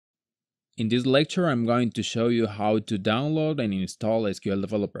In this lecture, I'm going to show you how to download and install SQL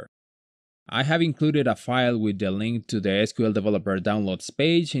Developer. I have included a file with the link to the SQL Developer downloads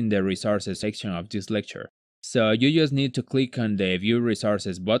page in the resources section of this lecture. So you just need to click on the View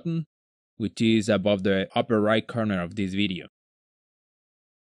Resources button, which is above the upper right corner of this video.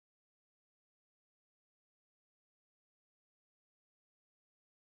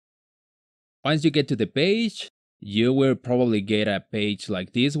 Once you get to the page, you will probably get a page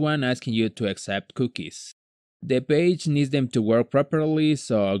like this one asking you to accept cookies. The page needs them to work properly,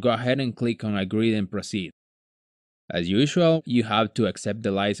 so go ahead and click on Agree and Proceed. As usual, you have to accept the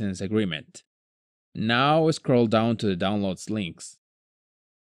license agreement. Now scroll down to the downloads links.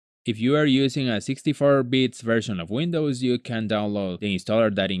 If you are using a 64-bit version of Windows, you can download the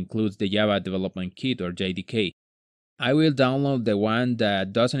installer that includes the Java Development Kit or JDK. I will download the one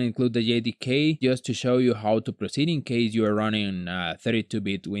that doesn't include the JDK just to show you how to proceed in case you are running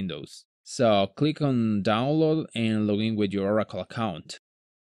 32-bit Windows. So click on download and log in with your Oracle account.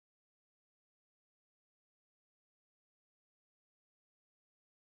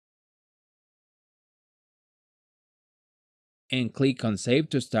 And click on save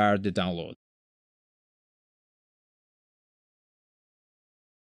to start the download.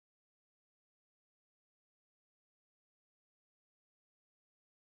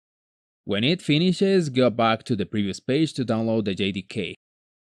 When it finishes, go back to the previous page to download the JDK.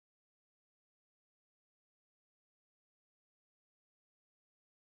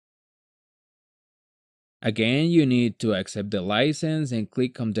 Again, you need to accept the license and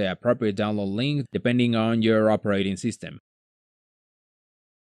click on the appropriate download link depending on your operating system.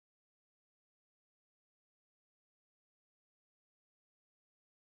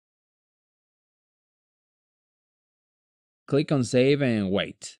 Click on save and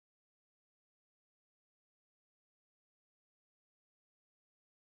wait.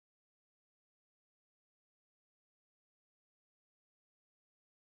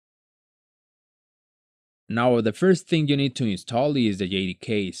 Now, the first thing you need to install is the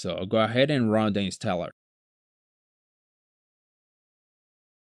JDK, so go ahead and run the installer.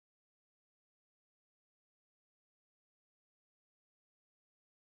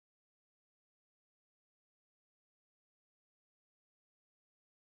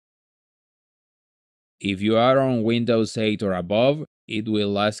 If you are on Windows 8 or above, it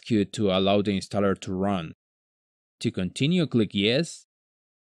will ask you to allow the installer to run. To continue, click Yes.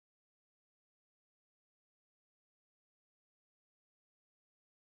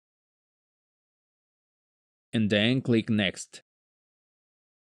 And then click Next.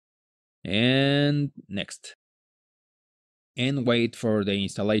 And Next. And wait for the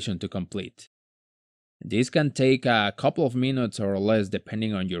installation to complete. This can take a couple of minutes or less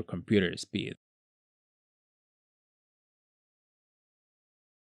depending on your computer speed.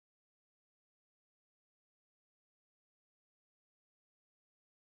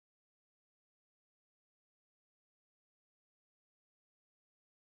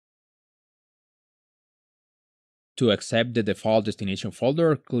 To accept the default destination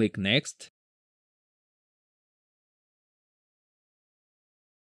folder, click Next.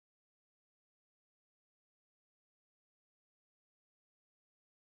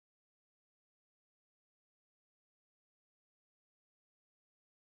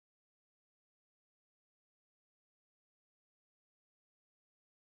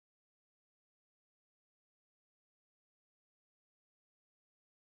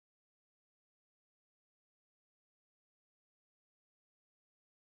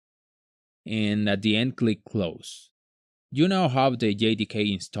 And at the end, click Close. You now have the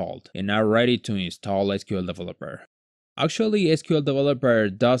JDK installed and are ready to install SQL Developer. Actually, SQL Developer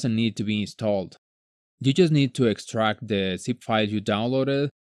doesn't need to be installed. You just need to extract the zip file you downloaded,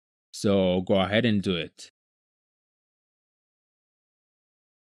 so go ahead and do it.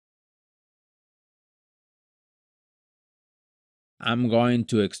 I'm going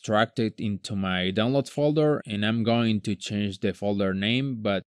to extract it into my downloads folder and I'm going to change the folder name,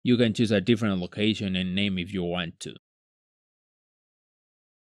 but you can choose a different location and name if you want to.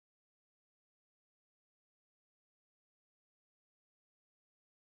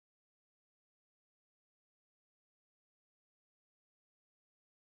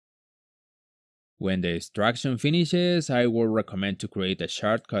 When the extraction finishes, I will recommend to create a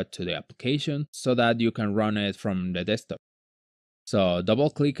shortcut to the application so that you can run it from the desktop. So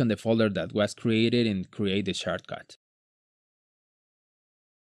double click on the folder that was created and create the shortcut.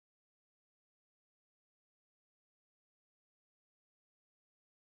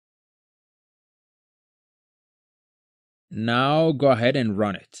 Now go ahead and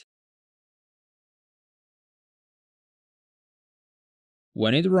run it.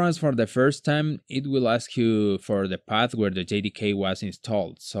 When it runs for the first time, it will ask you for the path where the JDK was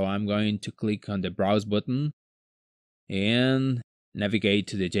installed. So I'm going to click on the Browse button and navigate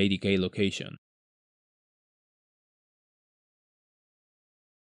to the JDK location.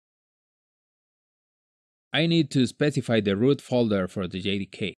 I need to specify the root folder for the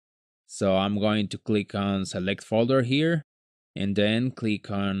JDK. So I'm going to click on Select Folder here and then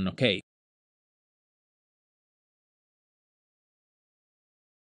click on OK.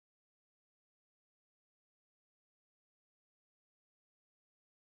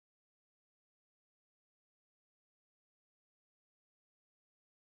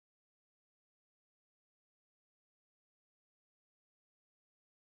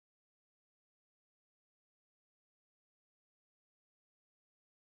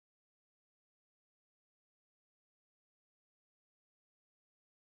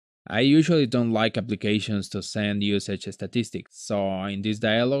 I usually don't like applications to send usage statistics, so in this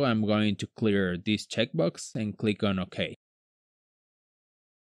dialog I'm going to clear this checkbox and click on OK.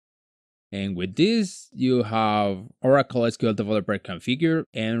 And with this, you have Oracle SQL Developer configured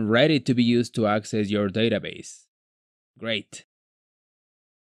and ready to be used to access your database. Great!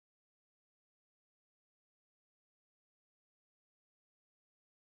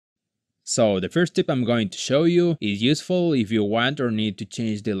 So the first tip I'm going to show you is useful if you want or need to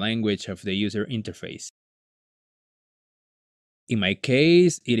change the language of the user interface. In my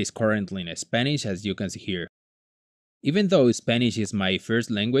case, it is currently in Spanish, as you can see here. Even though Spanish is my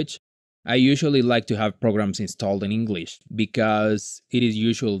first language, I usually like to have programs installed in English because it is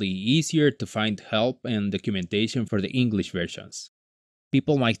usually easier to find help and documentation for the English versions.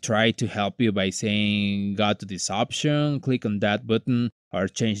 People might try to help you by saying, go to this option, click on that button, or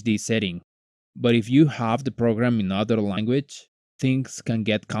change this setting. But if you have the program in other language, things can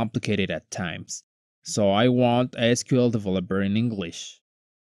get complicated at times. So I want SQL Developer in English.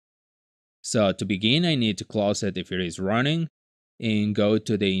 So to begin, I need to close it if it is running and go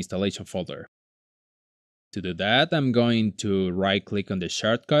to the installation folder. To do that, I'm going to right click on the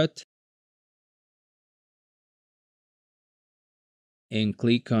shortcut and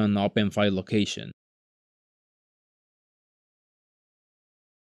click on Open File Location.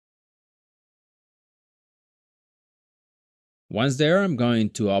 Once there, I'm going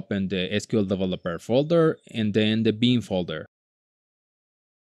to open the SQL Developer folder and then the bin folder.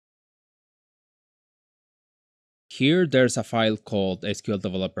 Here, there's a file called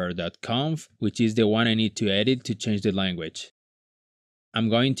sqldeveloper.conf, which is the one I need to edit to change the language. I'm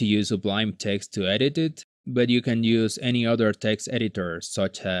going to use Sublime Text to edit it, but you can use any other text editor,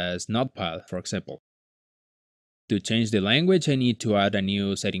 such as Notepad, for example. To change the language, I need to add a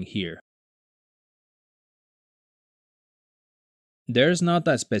new setting here. There's not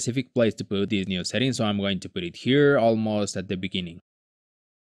a specific place to put this new setting, so I'm going to put it here almost at the beginning.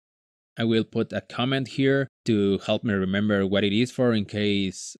 I will put a comment here to help me remember what it is for in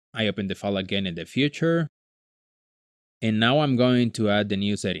case I open the file again in the future. And now I'm going to add the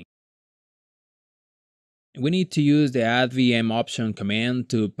new setting. We need to use the add VM option command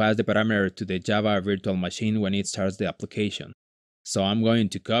to pass the parameter to the Java virtual machine when it starts the application. So I'm going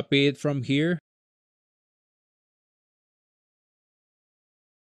to copy it from here.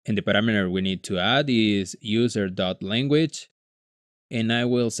 And the parameter we need to add is user.language, and I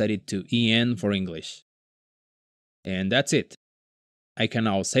will set it to EN for English. And that's it. I can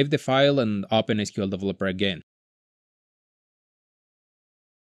now save the file and open SQL Developer again.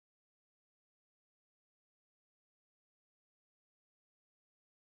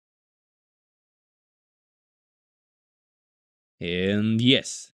 And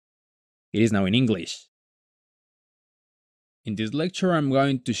yes, it is now in English. In this lecture, I'm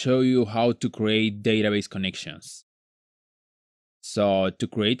going to show you how to create database connections. So to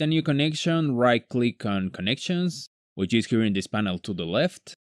create a new connection, right-click on Connections, which is here in this panel to the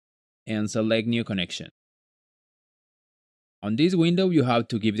left, and select New Connection. On this window, you have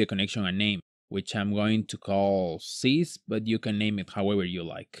to give the connection a name, which I'm going to call sys, but you can name it however you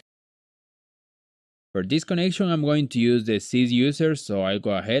like. For this connection, I'm going to use the sys user, so I'll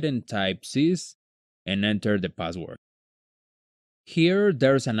go ahead and type sys and enter the password. Here,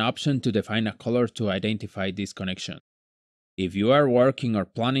 there's an option to define a color to identify this connection. If you are working or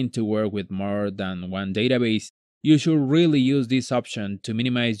planning to work with more than one database, you should really use this option to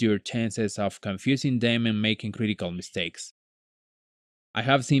minimize your chances of confusing them and making critical mistakes. I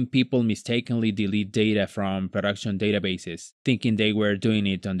have seen people mistakenly delete data from production databases, thinking they were doing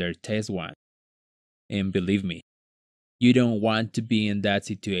it on their test one. And believe me, you don't want to be in that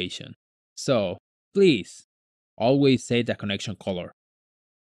situation. So, please, always set the connection color.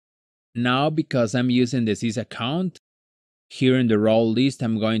 Now, because I'm using the sys account, Here in the role list,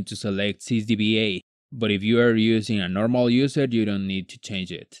 I'm going to select sysdba, but if you are using a normal user, you don't need to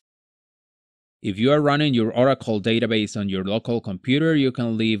change it. If you are running your Oracle database on your local computer, you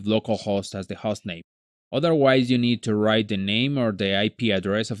can leave localhost as the hostname. Otherwise, you need to write the name or the IP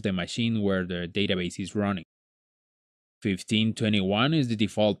address of the machine where the database is running. 1521 is the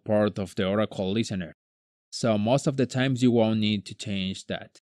default port of the Oracle listener, so most of the times you won't need to change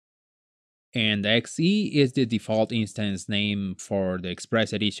that. And XE is the default instance name for the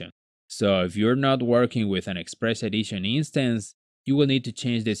Express Edition. So if you're not working with an Express Edition instance, you will need to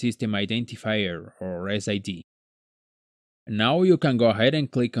change the system identifier or SID. Now you can go ahead and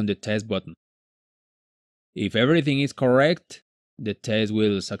click on the test button. If everything is correct, the test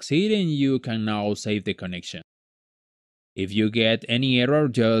will succeed and you can now save the connection. If you get any error,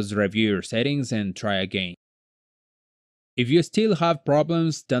 just review your settings and try again. If you still have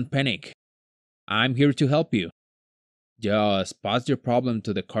problems, don't panic. I'm here to help you. Just pass your problem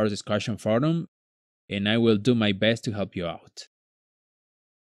to the course discussion forum and I will do my best to help you out.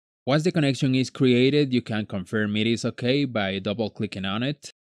 Once the connection is created, you can confirm it is okay by double-clicking on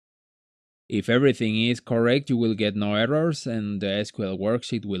it. If everything is correct, you will get no errors and the SQL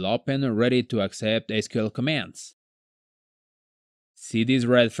worksheet will open ready to accept SQL commands. See this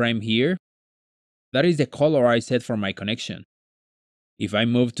red frame here? That is the color I set for my connection. If I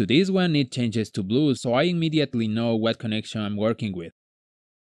move to this one, it changes to blue, so I immediately know what connection I'm working with.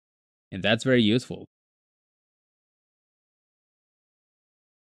 And that's very useful.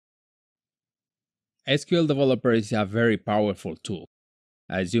 SQL Developer is a very powerful tool.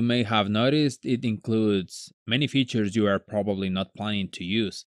 As you may have noticed, it includes many features you are probably not planning to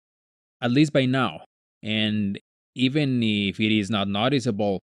use, at least by now. And even if it is not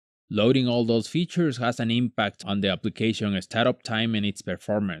noticeable, loading all those features has an impact on the application startup time and its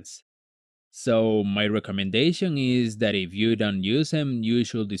performance. So my recommendation is that if you don't use them, you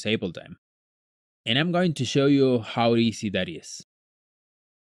should disable them. And I'm going to show you how easy that is.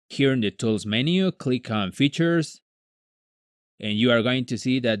 Here in the Tools menu, click on Features, and you are going to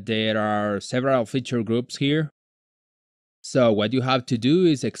see that there are several feature groups here. So what you have to do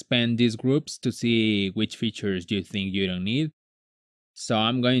is expand these groups to see which features you think you don't need. So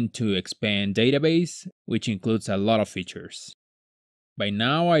I'm going to expand Database, which includes a lot of features. By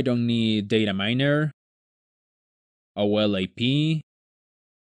now, I don't need Data Miner, OLAP.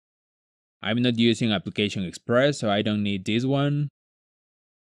 I'm not using Application Express, so I don't need this one.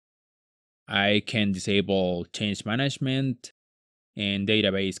 I can disable Change Management and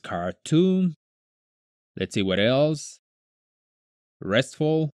Database Card 2. Let's see what else.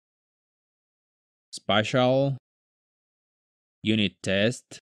 RESTful, Spatial, Unit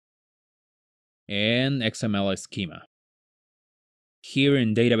Test, and XML Schema. Here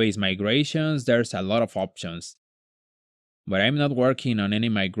in Database Migrations, there's a lot of options. But I'm not working on any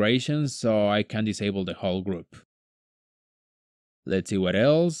migrations, so I can disable the whole group. Let's see what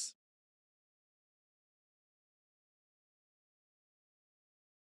else.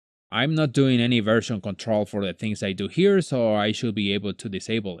 I'm not doing any version control for the things I do here, so I should be able to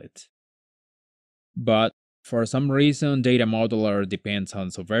disable it. But for some reason, Data Modeler depends on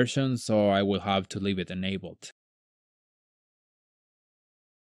Subversion, so I will have to leave it enabled.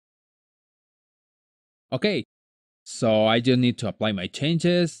 Okay, so I just need to apply my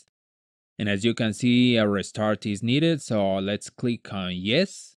changes. And as you can see, a restart is needed, so let's click on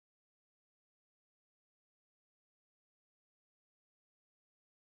Yes.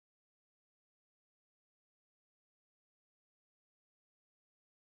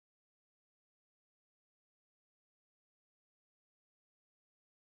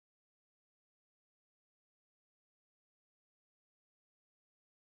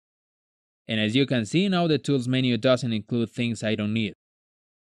 And as you can see, now the Tools menu doesn't include things I don't need.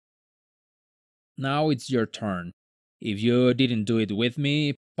 Now it's your turn. If you didn't do it with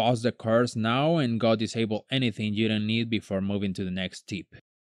me, pause the course now and go disable anything you don't need before moving to the next tip.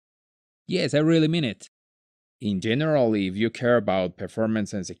 Yes, I really mean it. In general, if you care about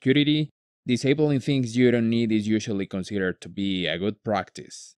performance and security, disabling things you don't need is usually considered to be a good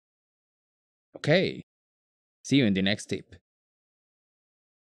practice. Okay, see you in the next tip.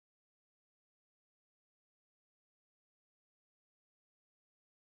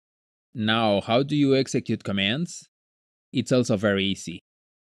 Now, how do you execute commands? It's also very easy.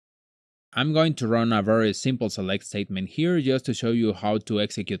 I'm going to run a very simple select statement here just to show you how to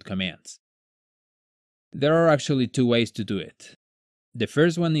execute commands. There are actually two ways to do it. The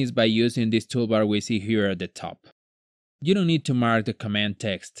first one is by using this toolbar we see here at the top. You don't need to mark the command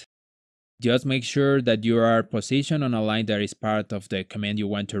text. Just make sure that you are positioned on a line that is part of the command you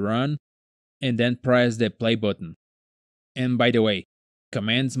want to run, and then press the play button. And by the way,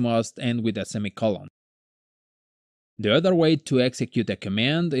 commands must end with a semicolon. The other way to execute a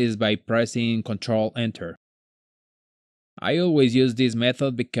command is by pressing Ctrl Enter. I always use this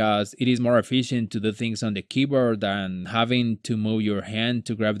method because it is more efficient to do things on the keyboard than having to move your hand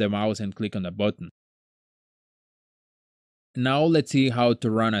to grab the mouse and click on the button. Now let's see how to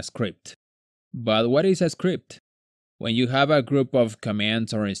run a script. But what is a script? When you have a group of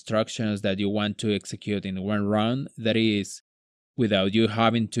commands or instructions that you want to execute in one run, that is, without you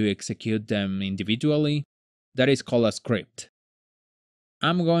having to execute them individually, that is called a script.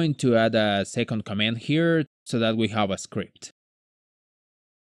 I'm going to add a second command here so that we have a script.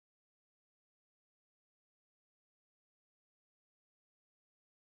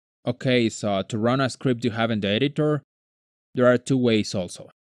 Okay, so to run a script you have in the editor, there are two ways also.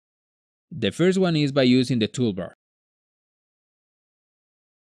 The first one is by using the toolbar.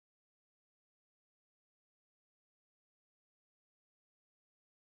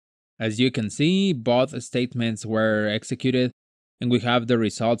 As you can see, both statements were executed, and we have the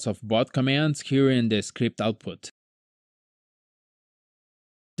results of both commands here in the script output.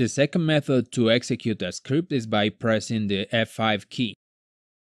 The second method to execute a script is by pressing the F5 key.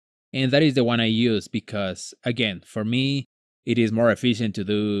 And that is the one I use because, again, for me, it is more efficient to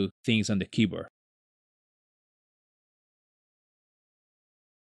do things on the keyboard.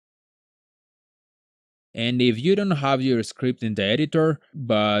 And if you don't have your script in the editor,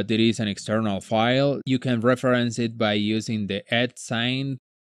 but it is an external file, you can reference it by using the @ sign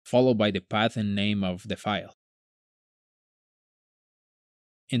followed by the path and name of the file.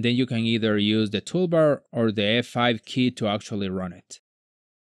 And then you can either use the toolbar or the F5 key to actually run it.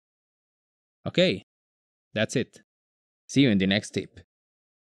 Okay, that's it. See you in the next tip.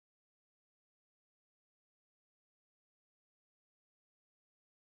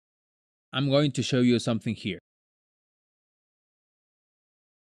 I'm going to show you something here.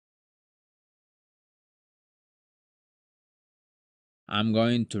 I'm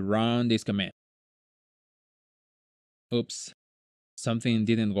going to run this command. Oops, something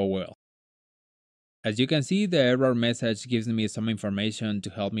didn't go well. As you can see, the error message gives me some information to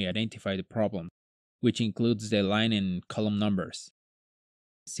help me identify the problem, which includes the line and column numbers.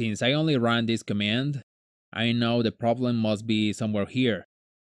 Since I only ran this command, I know the problem must be somewhere here,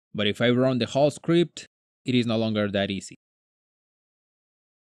 but if I run the whole script, it is no longer that easy.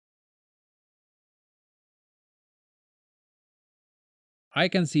 I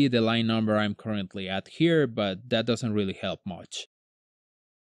can see the line number I'm currently at here, but that doesn't really help much.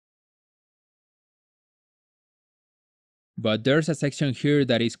 But there's a section here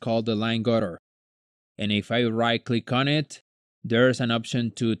that is called the line gutter, and if I right click on it, there's an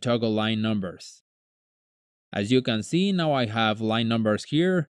option to toggle line numbers. As you can see, now I have line numbers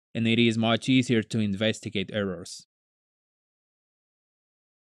here, and it is much easier to investigate errors.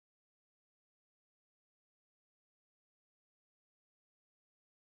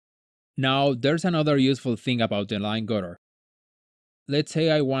 Now, there's another useful thing about the line gutter. Let's say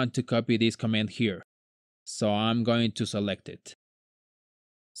I want to copy this command here, so I'm going to select it.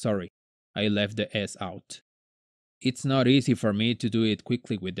 Sorry, I left the S out. It's not easy for me to do it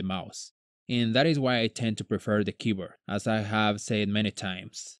quickly with the mouse, and that is why I tend to prefer the keyboard, as I have said many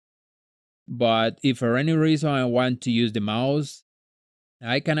times. But if for any reason I want to use the mouse,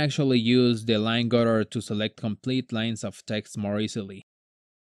 I can actually use the line gutter to select complete lines of text more easily.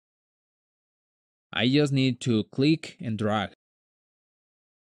 I just need to click and drag.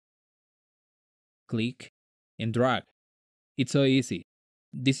 Click and drag. It's so easy.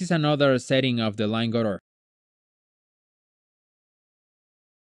 This is another setting of the line gutter,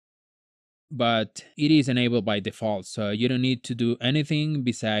 but it is enabled by default, so you don't need to do anything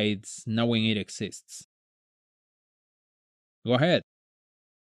besides knowing it exists. Go ahead,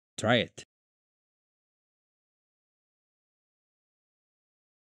 try it.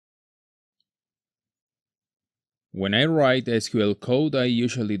 When I write SQL code, I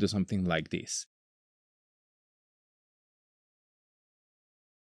usually do something like this.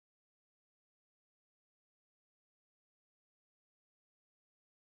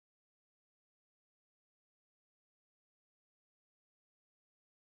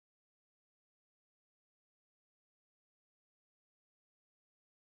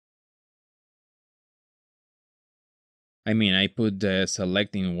 I mean, I put the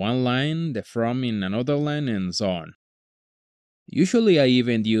select in one line, the from in another line, and so on. Usually, I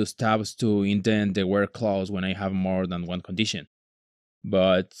even use tabs to indent the where clause when I have more than one condition.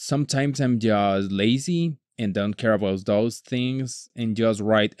 But sometimes I'm just lazy and don't care about those things and just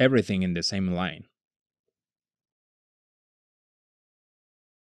write everything in the same line.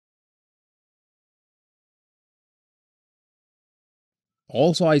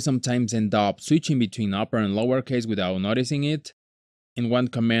 Also, I sometimes end up switching between upper and lowercase without noticing it, and one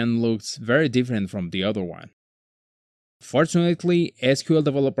command looks very different from the other one. Fortunately, SQL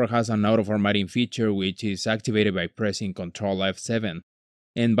Developer has an auto-formatting feature which is activated by pressing Ctrl F7,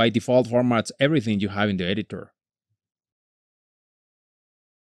 and by default formats everything you have in the editor.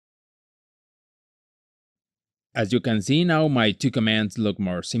 As you can see now, my two commands look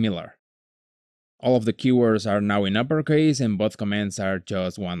more similar. All of the keywords are now in uppercase and both commands are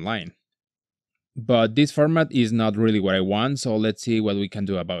just one line. But this format is not really what I want, so let's see what we can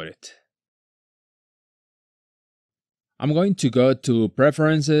do about it. I'm going to go to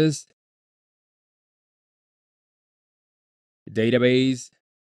Preferences, Database,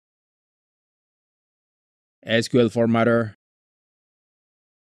 SQL Formatter,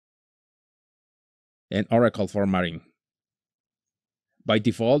 and Oracle Formatting. By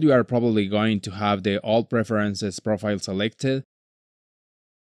default, you are probably going to have the All Preferences profile selected,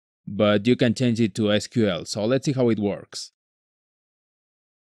 but you can change it to SQL, so let's see how it works.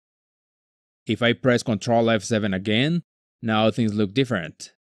 If I press Ctrl F7 again, now things look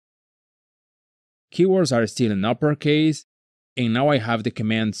different. Keywords are still in uppercase, and now I have the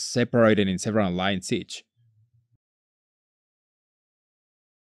commands separated in several lines each.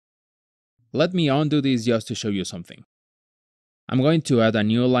 Let me undo this just to show you something. I'm going to add a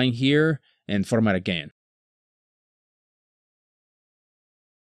new line here and format again.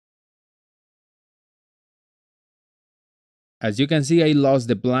 As you can see, I lost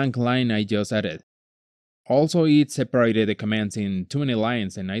the blank line I just added. Also, it separated the commands in too many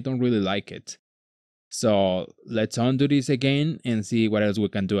lines and I don't really like it. So let's undo this again and see what else we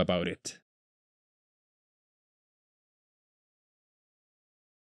can do about it.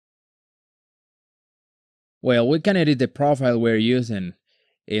 Well, we can edit the profile we're using,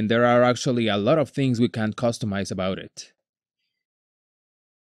 and there are actually a lot of things we can customize about it.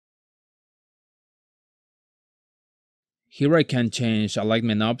 Here I can change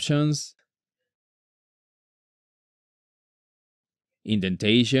alignment options,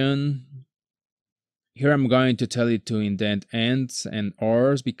 indentation. Here I'm going to tell it to indent ends and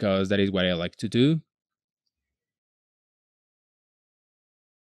ors because that is what I like to do.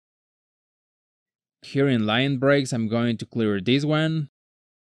 Here in line breaks, I'm going to clear this one.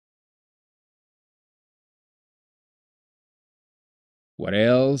 What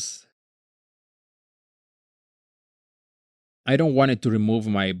else? I don't want it to remove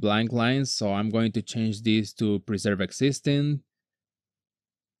my blank lines, so I'm going to change this to preserve existing.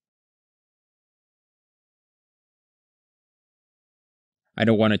 I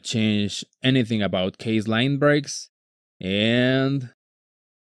don't want to change anything about case line breaks. And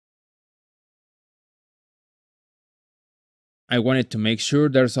I wanted to make sure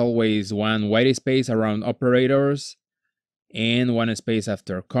there's always one white space around operators and one space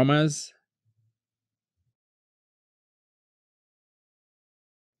after commas.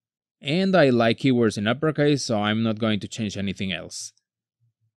 And I like keywords in uppercase, so I'm not going to change anything else.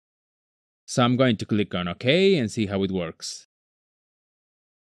 So I'm going to click on OK and see how it works.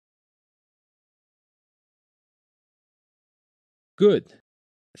 Good.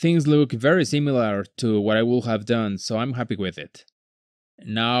 Things look very similar to what I would have done, so I'm happy with it.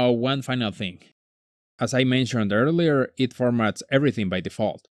 Now, one final thing. As I mentioned earlier, it formats everything by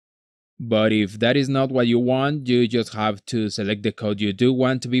default. But if that is not what you want, you just have to select the code you do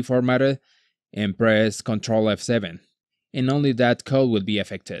want to be formatted and press Ctrl F7, and only that code will be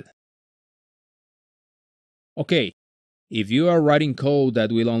affected. Okay, if you are writing code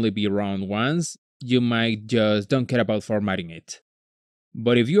that will only be run once, you might just don't care about formatting it.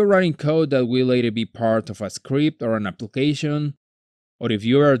 But if you are writing code that will later be part of a script or an application, or if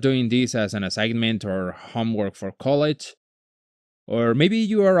you are doing this as an assignment or homework for college, or maybe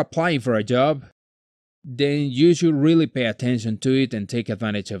you are applying for a job, then you should really pay attention to it and take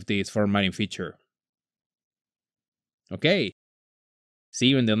advantage of this formatting feature. Okay, see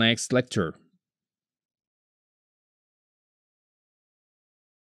you in the next lecture.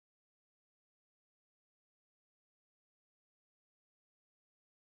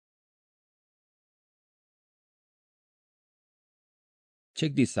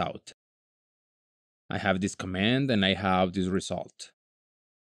 Check this out. I have this command and I have this result.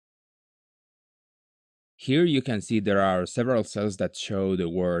 Here you can see there are several cells that show the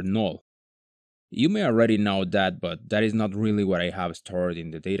word null. You may already know that, but that is not really what I have stored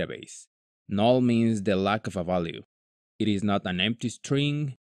in the database. Null means the lack of a value. It is not an empty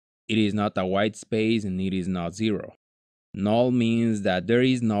string, it is not a white space, and it is not zero. Null means that there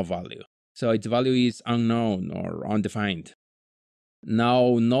is no value, so its value is unknown or undefined. Now,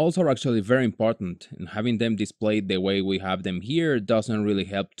 nulls are actually very important, and having them displayed the way we have them here doesn't really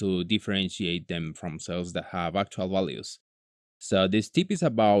help to differentiate them from cells that have actual values. So this tip is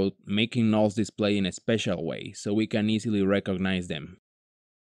about making nulls display in a special way so we can easily recognize them.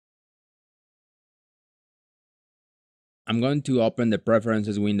 I'm going to open the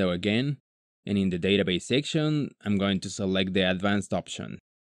preferences window again, and in the database section, I'm going to select the advanced option.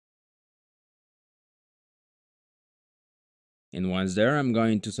 And once there, I'm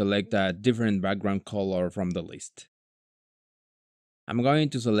going to select a different background color from the list. I'm going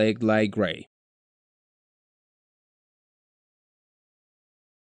to select light gray.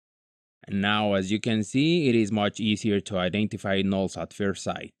 And now, as you can see, it is much easier to identify nulls at first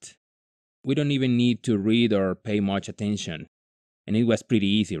sight. We don't even need to read or pay much attention. And it was pretty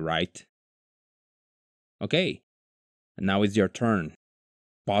easy, right? Okay, now it's your turn.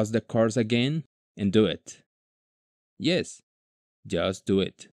 Pause the course again and do it. Yes, just do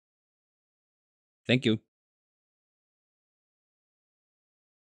it. Thank you.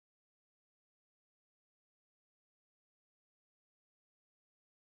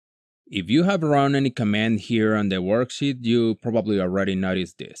 If you have run any command here on the worksheet, you probably already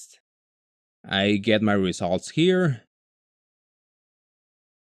noticed this. I get my results here,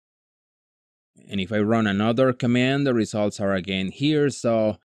 and if I run another command, the results are again here,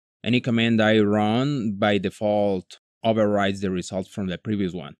 so any command I run by default overrides the results from the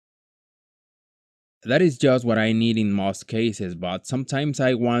previous one. That is just what I need in most cases, but sometimes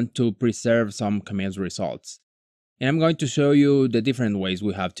I want to preserve some command's results. And I'm going to show you the different ways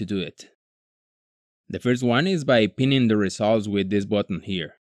we have to do it. The first one is by pinning the results with this button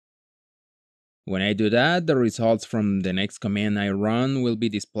here. When I do that, the results from the next command I run will be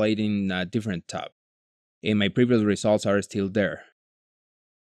displayed in a different tab, and my previous results are still there.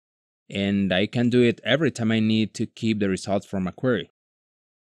 And I can do it every time I need to keep the results from a query.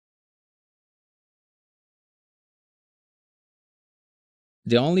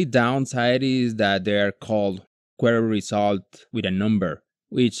 The only downside is that they are called query result with a number,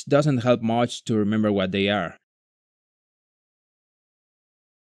 which doesn't help much to remember what they are.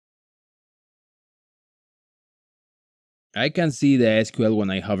 I can see the SQL when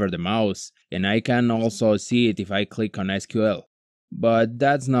I hover the mouse, and I can also see it if I click on SQL, but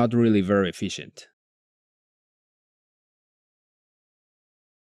that's not really very efficient.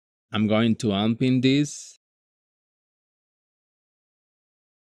 I'm going to unpin this,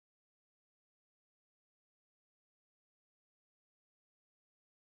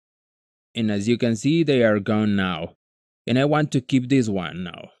 and as you can see, they are gone now. And I want to keep this one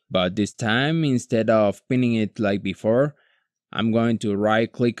now, but this time, instead of pinning it like before, I'm going to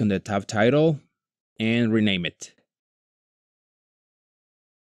right click on the tab title and rename it.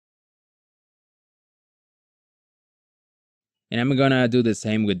 And I'm gonna do the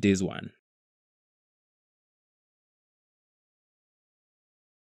same with this one.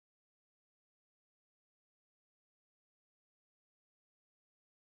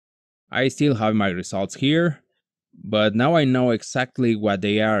 I still have my results here, but now I know exactly what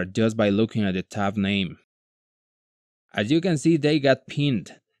they are just by looking at the tab name. As you can see, they got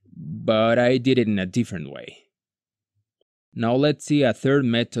pinned, but I did it in a different way. Now let's see a third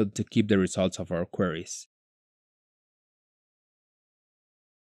method to keep the results of our queries.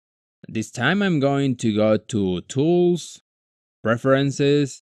 This time I'm going to go to Tools,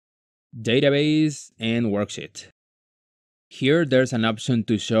 Preferences, Database, and Worksheet. Here there's an option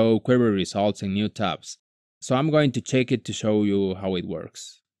to show query results in new tabs, so I'm going to check it to show you how it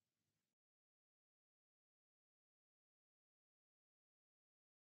works.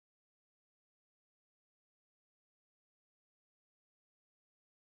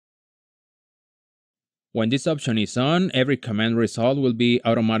 When this option is on, every command result will be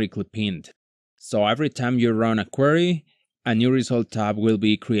automatically pinned. So every time you run a query, a new result tab will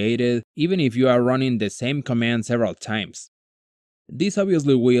be created, even if you are running the same command several times. This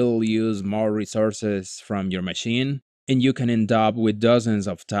obviously will use more resources from your machine, and you can end up with dozens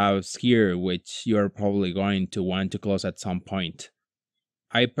of tabs here, which you're probably going to want to close at some point.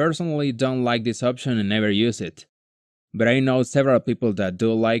 I personally don't like this option and never use it, but I know several people that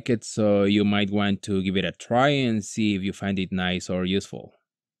do like it, so you might want to give it a try and see if you find it nice or useful.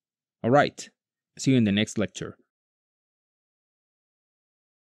 Alright, see you in the next lecture.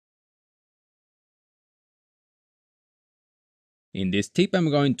 In this tip, I'm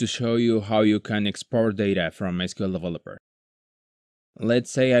going to show you how you can export data from SQL Developer. Let's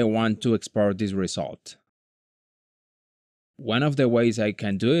say I want to export this result. One of the ways I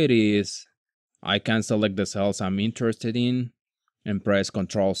can do it is I can select the cells I'm interested in and press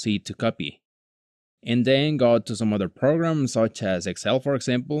Ctrl C to copy. and then go to some other program such as Excel, for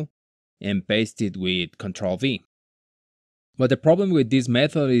example, and paste it with Control V. But the problem with this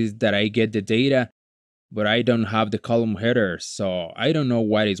method is that I get the data, but I don't have the column headers, so I don't know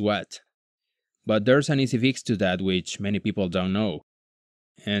what is what. But there's an easy fix to that which many people don't know.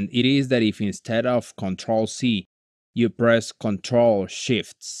 And it is that if instead of Control C, you press Control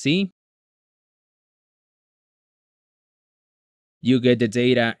Shift C, you get the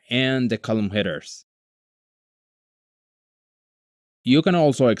data and the column headers. You can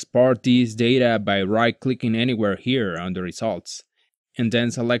also export this data by right-clicking anywhere here on the results, and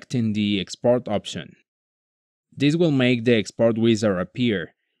then selecting the Export option. This will make the export wizard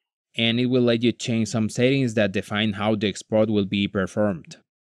appear, and it will let you change some settings that define how the export will be performed.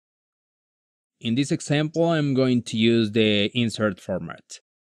 In this example, I'm going to use the insert format,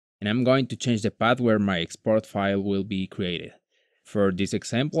 and I'm going to change the path where my export file will be created. For this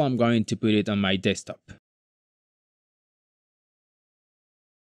example, I'm going to put it on my desktop.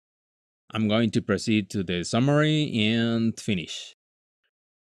 I'm going to proceed to the summary and finish.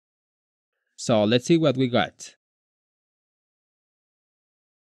 So let's see what we got.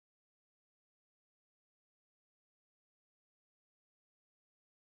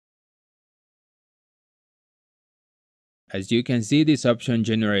 As you can see, this option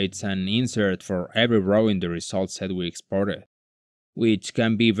generates an insert for every row in the results set we exported, which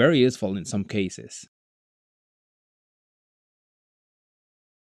can be very useful in some cases.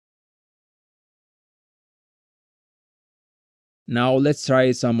 Now let's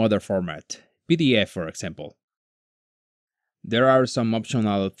try some other format, PDF for example. There are some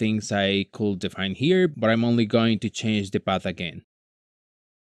optional things I could define here, but I'm only going to change the path again.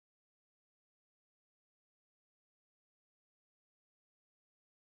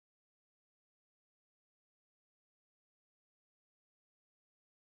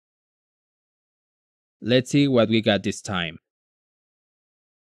 Let's see what we got this time.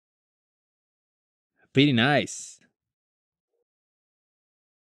 Pretty nice.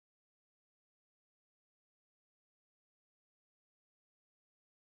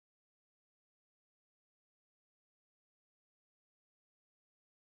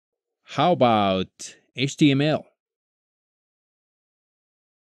 How about HTML?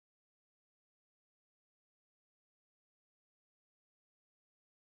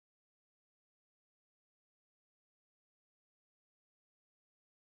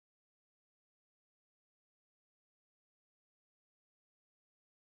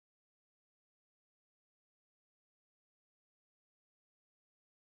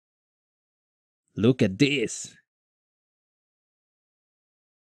 Look at this.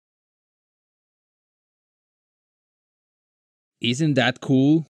 Isn't that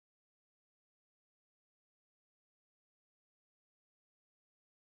cool?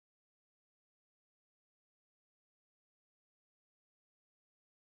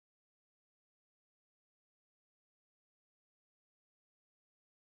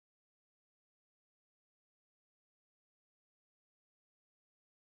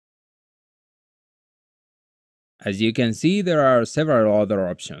 As you can see, there are several other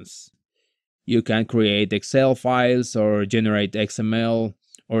options. You can create Excel files or generate XML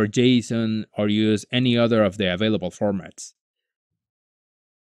or JSON or use any other of the available formats.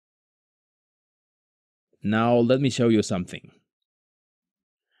 Now let me show you something.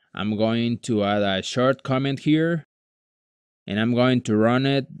 I'm going to add a short comment here, and I'm going to run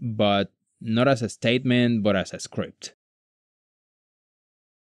it, but not as a statement, but as a script.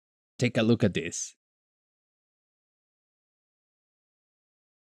 Take a look at this.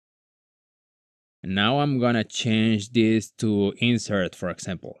 Now I'm gonna change this to insert, for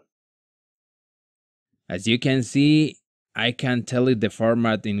example. As you can see, I can tell it the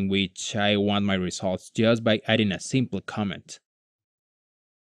format in which I want my results just by adding a simple comment.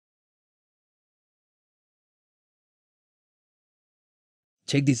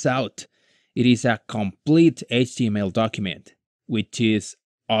 Check this out. It is a complete HTML document, which is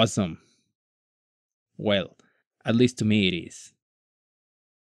awesome. Well, at least to me it is.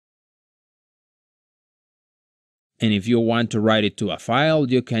 And if you want to write it to a file,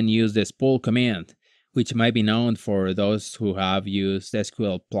 you can use the spool command, which might be known for those who have used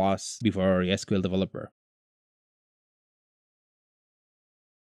SQL Plus before SQL Developer.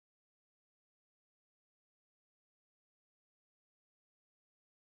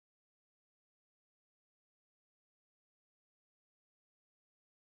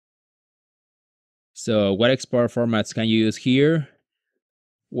 So what export formats can you use here?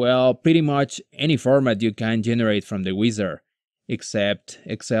 Well, pretty much any format you can generate from the wizard, except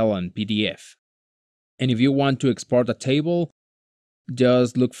Excel and PDF. And if you want to export a table,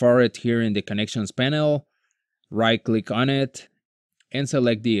 Just look for it here in the Connections panel, right-click on it, and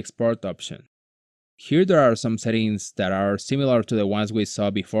select the Export option. Here there are some settings that are similar to the ones we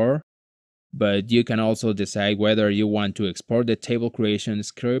saw before, but you can also decide whether you want to export the table creation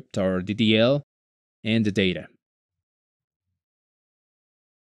script or DDL and the data.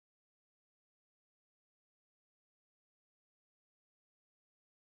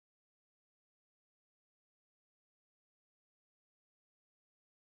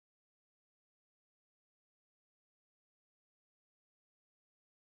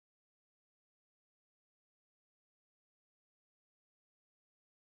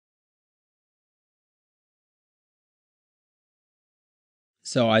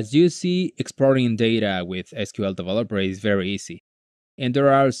 So as you see, exporting data with SQL Developer is very easy, and there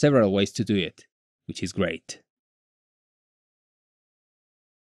are several ways to do it, which is great.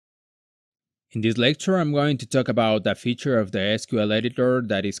 In this lecture, I'm going to talk about a feature of the SQL editor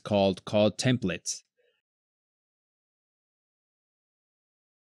that is called code templates.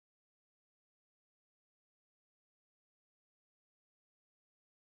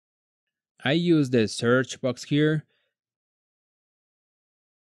 I use the search box here,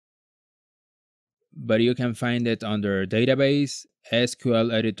 but you can find it under Database,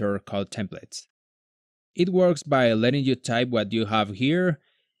 SQL Editor Code Templates. It works by letting you type what you have here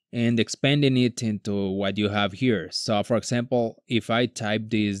and expanding it into what you have here. So for example, if I type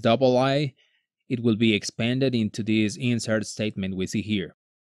this double I, it will be expanded into this insert statement we see here.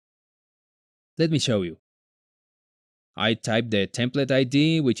 Let me show you. I type the template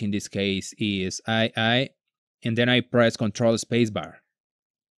ID, which in this case is II, and then I press Ctrl Spacebar.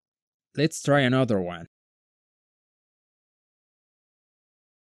 Let's try another one.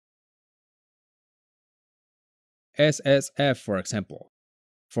 SSF, for example,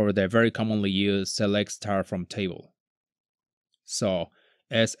 for the very commonly used select star from table. So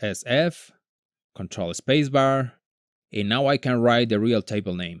SSF, Ctrl Spacebar, and now I can write the real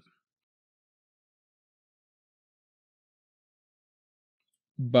table name.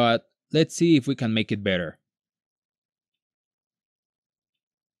 But let's see if we can make it better.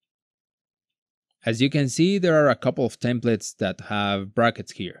 As you can see, there are a couple of templates that have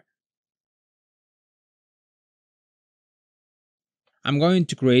brackets here. I'm going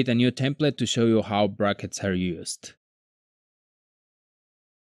to create a new template to show you how brackets are used.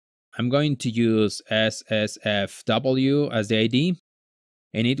 I'm going to use SSFW as the ID,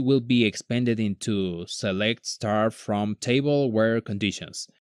 and it will be expanded into select star from table where conditions.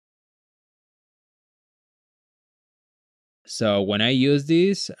 So when I use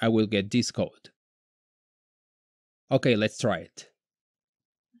this, I will get this code. Okay, let's try it.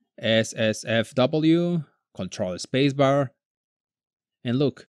 SSFW, Control Spacebar, and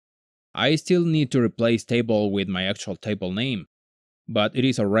look, I still need to replace table with my actual table name, but it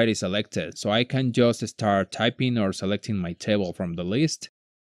is already selected, so I can just start typing or selecting my table from the list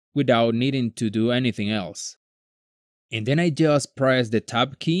without needing to do anything else. And then I just press the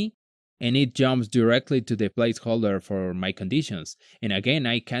tab key and it jumps directly to the placeholder for my conditions. And again,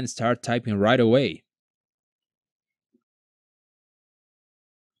 I can start typing right away.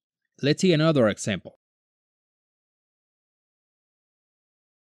 Let's see another example.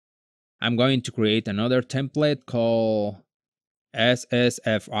 I'm going to create another template called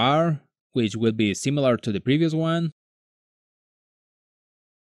SSFR, which will be similar to the previous one.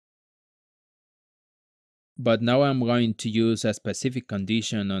 But now I'm going to use a specific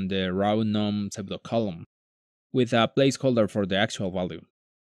condition on the raw num pseudocolumn with a placeholder for the actual value.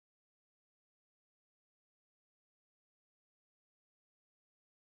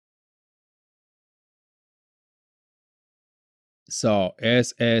 So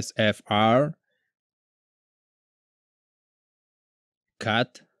SSFR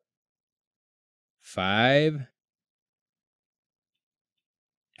cut 5.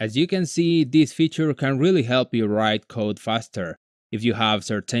 As you can see, this feature can really help you write code faster if you have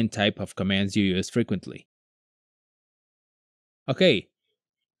certain type of commands you use frequently. Okay,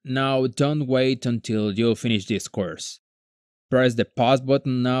 now don't wait until you finish this course. Press the pause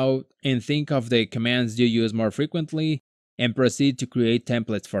button now and think of the commands you use more frequently and proceed to create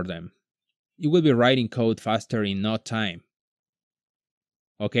templates for them. You will be writing code faster in no time.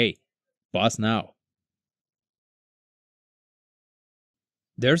 Okay, pause now.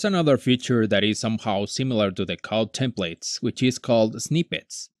 There's another feature that is somehow similar to the code templates, which is called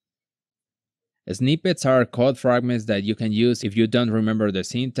snippets. Snippets are code fragments that you can use if you don't remember the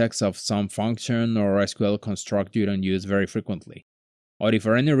syntax of some function or SQL construct you don't use very frequently, or if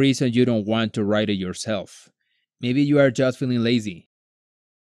for any reason you don't want to write it yourself. Maybe you are just feeling lazy.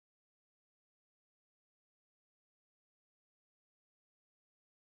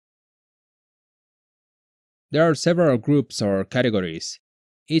 There are several groups or categories,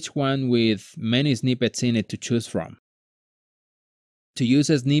 each one with many snippets in it to choose from. To use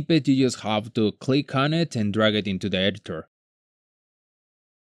a snippet, you just have to click on it and drag it into the editor.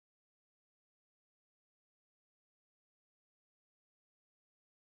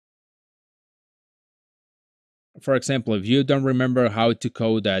 For example, if you don't remember how to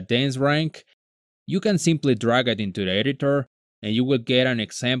code a dense rank, you can simply drag it into the editor and you will get an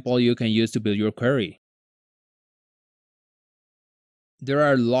example you can use to build your query. There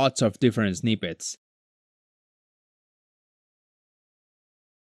are lots of different snippets.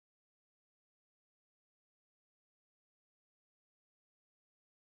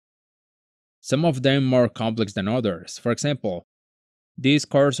 Some of them more complex than others. For example, this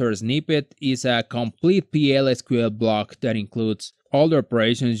cursor snippet is a complete PL/SQL block that includes all the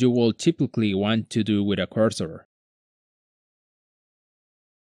operations you will typically want to do with a cursor.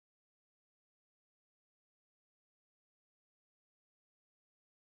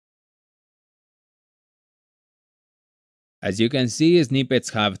 As you can see, snippets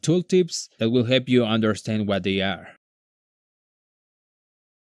have tooltips that will help you understand what they are.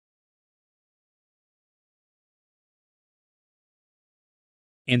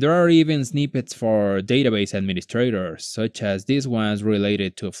 And there are even snippets for database administrators, such as these ones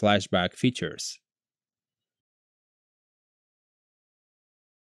related to flashback features.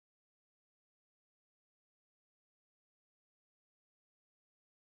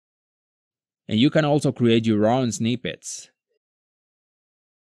 And you can also create your own snippets.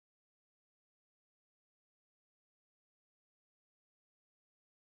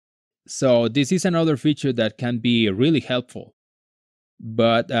 So, this is another feature that can be really helpful.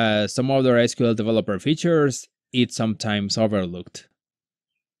 But some other SQL developer features, it's sometimes overlooked.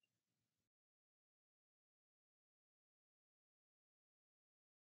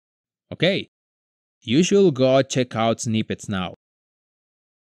 Okay, you should go check out snippets now.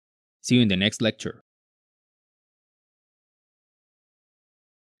 See you in the next lecture.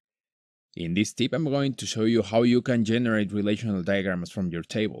 In this tip, I'm going to show you how you can generate relational diagrams from your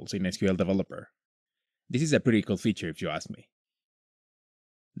tables in SQL Developer. This is a pretty cool feature if you ask me.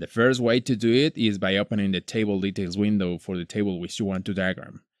 The first way to do it is by opening the table details window for the table which you want to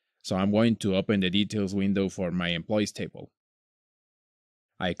diagram. So I'm going to open the details window for my employees table.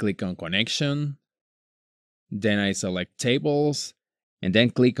 I click on connection, then I select tables, and then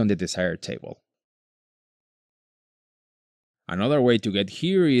click on the desired table. Another way to get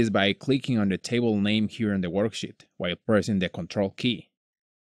here is by clicking on the table name here in the worksheet while pressing the Control key.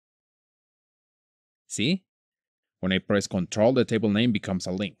 See? When I press Control, the table name becomes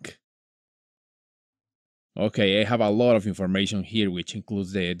a link. Okay, I have a lot of information here, which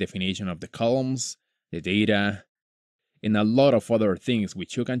includes the definition of the columns, the data, and a lot of other things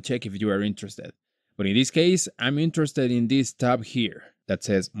which you can check if you are interested. But in this case, I'm interested in this tab here that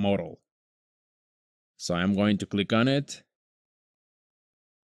says Model. So I'm going to click on it.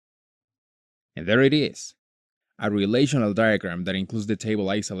 And there it is. A relational diagram that includes the table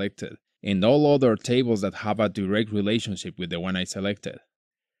I selected and all other tables that have a direct relationship with the one I selected.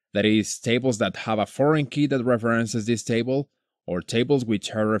 That is, tables that have a foreign key that references this table, or tables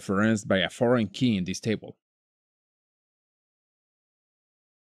which are referenced by a foreign key in this table.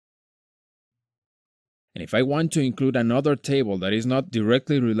 And if I want to include another table that is not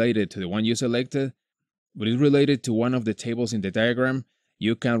directly related to the one you selected, but is related to one of the tables in the diagram,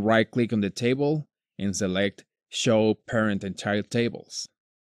 you can right-click on the table and select Show Parent and Child Tables.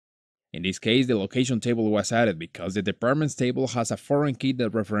 In this case, the location table was added because the departments table has a foreign key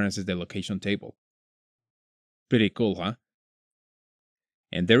that references the location table. Pretty cool, huh?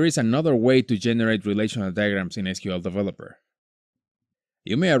 And there is another way to generate relational diagrams in SQL Developer.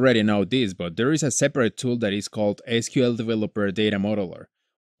 You may already know this, but there is a separate tool that is called SQL Developer Data Modeler,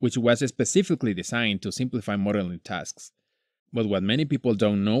 which was specifically designed to simplify modeling tasks. But what many people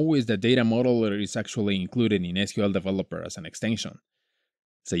don't know is that Data Modeler is actually included in SQL Developer as an extension.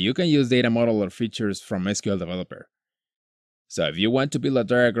 So you can use Data Modeler features from SQL Developer. So if you want to build a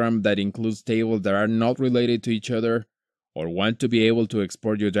diagram that includes tables that are not related to each other, or want to be able to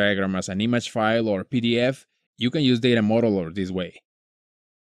export your diagram as an image file or PDF, you can use Data Modeler this way.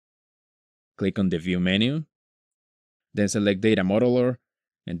 Click on the View menu, then select Data Modeler,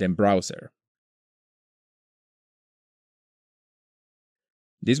 and then Browser.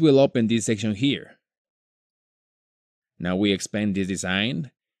 This will open this section here. Now we expand this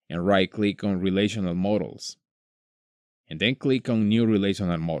design and right-click on Relational Models, and then click on New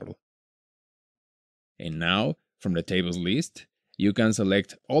Relational Model. And now, from the tables list, you can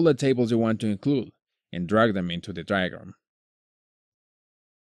select all the tables you want to include and drag them into the diagram.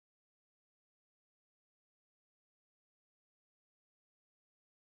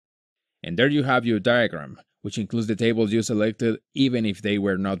 And there you have your diagram, which includes the tables you selected even if they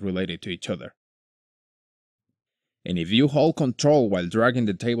were not related to each other. And if you hold Control while dragging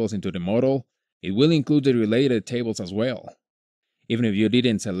the tables into the model, it will include the related tables as well, even if you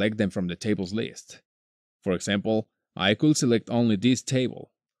didn't select them from the tables list. For example, I could select only this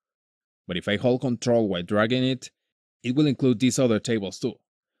table, but if I hold Control while dragging it, it will include these other tables too,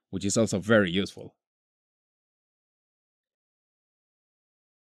 which is also very useful.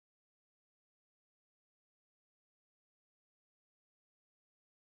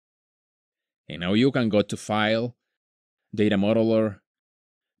 And now you can go to File, Data Modeler,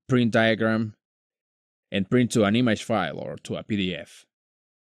 Print Diagram, and print to an image file or to a PDF.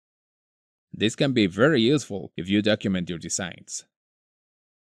 This can be very useful if you document your designs.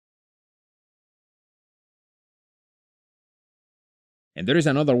 And there is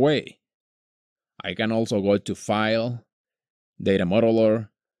another way. I can also go to File, Data Modeler,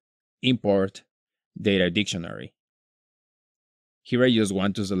 Import, Data Dictionary. Here I just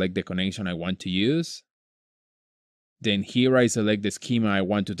want to select the connection I want to use. Then here I select the schema I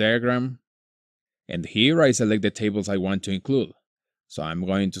want to diagram. And here I select the tables I want to include. So I'm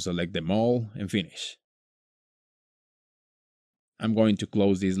going to select them all and finish. I'm going to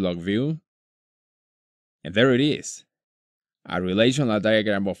close this log view. And there it is, a relational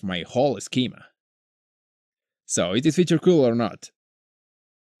diagram of my whole schema. So is this feature cool or not?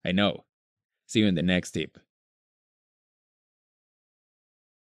 I know. See you in the next tip.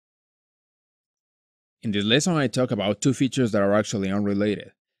 In this lesson I talk about two features that are actually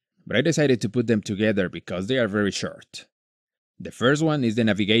unrelated, but I decided to put them together because they are very short. The first one is the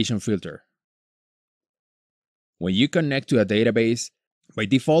navigation filter. When you connect to a database, by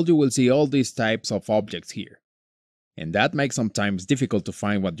default you will see all these types of objects here, and that makes sometimes difficult to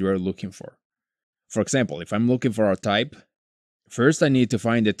find what you are looking for. For example, if I'm looking for a type, first I need to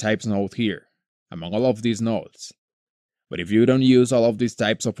find the types node here, among all of these nodes. But if you don't use all of these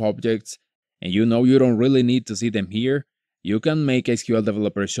types of objects, and you know you don't really need to see them here, you can make SQL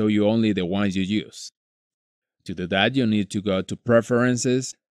Developer show you only the ones you use. To do that, you need to go to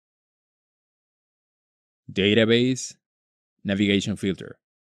Preferences, Database, Navigation Filter.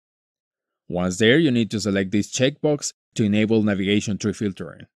 Once there, you need to select this checkbox to enable navigation tree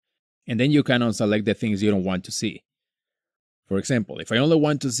filtering. And then you can unselect the things you don't want to see. For example, if I only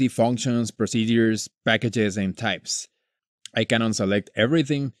want to see functions, procedures, packages, and types, I can unselect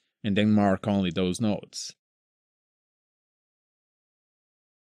everything and then mark only those nodes.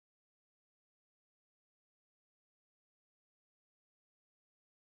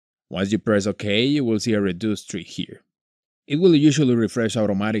 Once you press OK, you will see a reduced tree here. It will usually refresh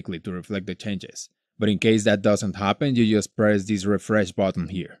automatically to reflect the changes, but in case that doesn't happen, you just press this refresh button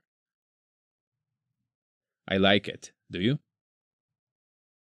here. I like it, do you?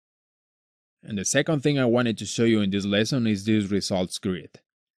 And the second thing I wanted to show you in this lesson is this results grid.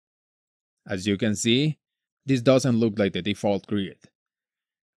 As you can see, this doesn't look like the default grid.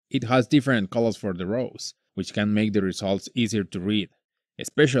 It has different colors for the rows, which can make the results easier to read,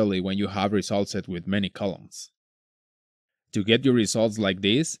 especially when you have results set with many columns. To get your results like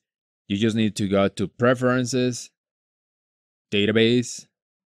this, you just need to go to Preferences, Database,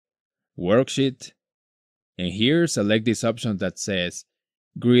 Worksheet, and here select this option that says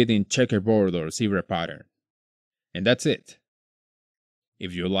Grid in Checkerboard or Zebra Pattern. And that's it.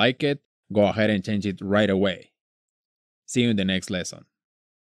 If you like it, go ahead and change it right away. See you in the next lesson.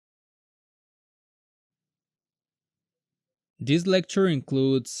 This lecture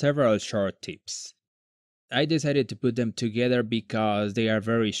includes several short tips. I decided to put them together because they are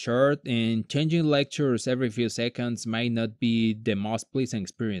very short and changing lectures every few seconds might not be the most pleasant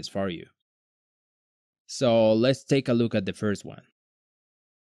experience for you. So let's take a look at the first one.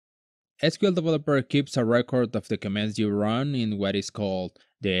 SQL Developer keeps a record of the commands you run in what is called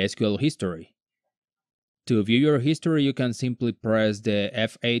the SQL history. To view your history, you can simply press the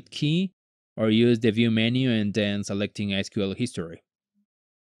F8 key or use the View menu and then selecting SQL history.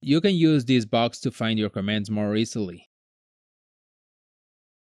 You can use this box to find your commands more easily.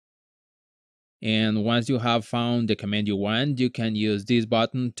 And once you have found the command you want, you can use this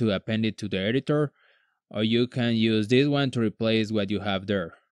button to append it to the editor, or you can use this one to replace what you have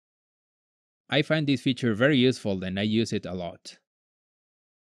there. I find this feature very useful and I use it a lot.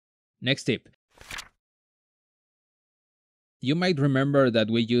 Next tip. You might remember that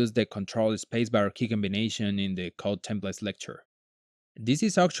we used the Control spacebar key combination in the Code Templates lecture. This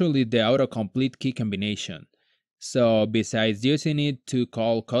is actually the autocomplete key combination. So besides using it to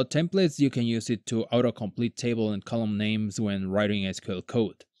call code templates, you can use it to autocomplete table and column names when writing SQL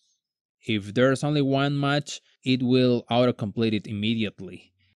code. If there's only one match, it will autocomplete it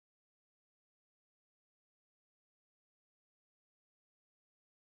immediately.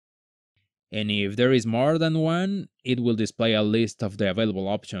 And if there is more than one, it will display a list of the available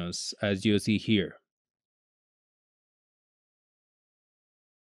options as you see here.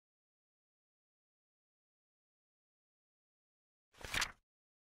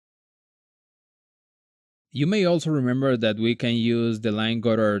 You may also remember that we can use the line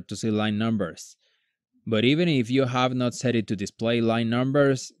gutter to see line numbers. But even if you have not set it to display line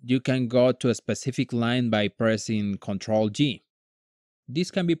numbers, you can go to a specific line by pressing Ctrl G.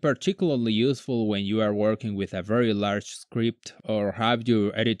 This can be particularly useful when you are working with a very large script or have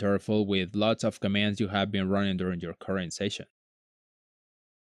your editor full with lots of commands you have been running during your current session.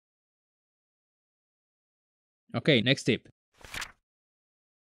 Okay, next tip.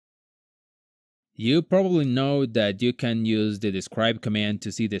 You probably know that you can use the describe command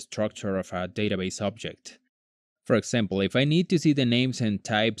to see the structure of a database object. For example, if I need to see the names and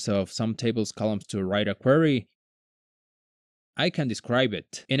types of some tables columns to write a query, I can describe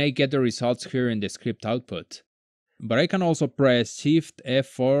it, and I get the results here in the script output. But I can also press Shift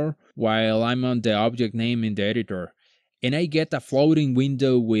F4 while I'm on the object name in the editor, and I get a floating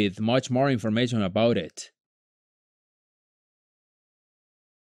window with much more information about it.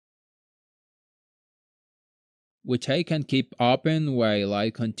 Which I can keep open while I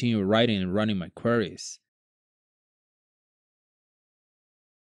continue writing and running my queries.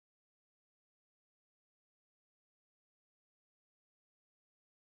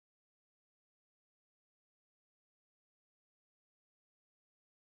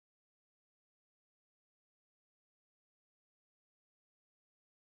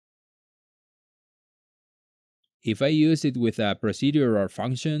 If I use it with a procedure or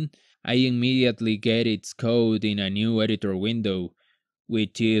function, I immediately get its code in a new editor window,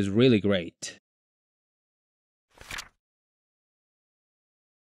 which is really great.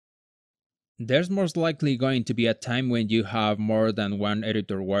 There's most likely going to be a time when you have more than one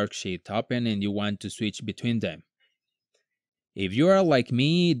editor worksheet open and you want to switch between them. If you are like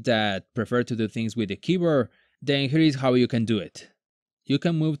me that prefer to do things with the keyboard, then here is how you can do it. You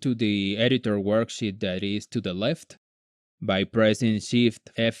can move to the editor worksheet that is to the left by pressing Shift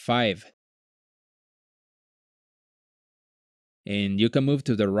F5. And you can move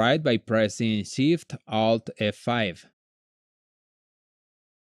to the right by pressing Shift Alt F5.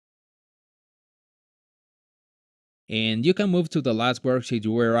 And you can move to the last worksheet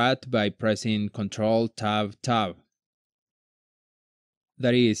you were at by pressing Ctrl Tab Tab.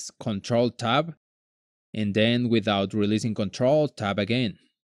 That is Ctrl Tab, and then without releasing Control, tab again.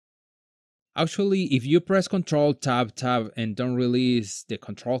 Actually, if you press Ctrl Tab Tab and don't release the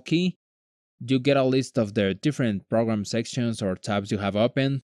Control key, you get a list of the different program sections or tabs you have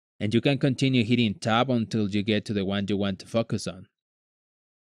open, and you can continue hitting Tab until you get to the one you want to focus on.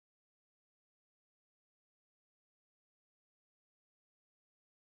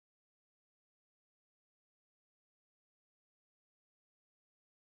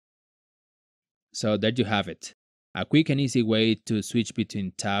 So there you have it, a quick and easy way to switch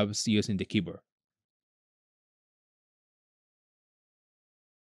between tabs using the keyboard.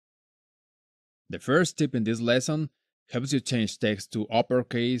 The first tip in this lesson helps you change text to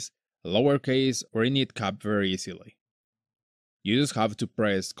uppercase, lowercase, or any cap very easily. You just have to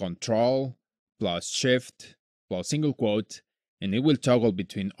press Ctrl plus Shift plus single quote, and it will toggle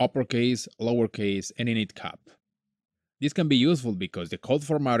between uppercase, lowercase, and init cap. This can be useful because the code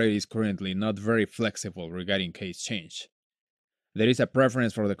formatter is currently not very flexible regarding case change. There is a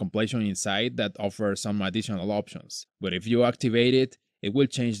preference for the completion inside that offers some additional options, but if you activate it, it will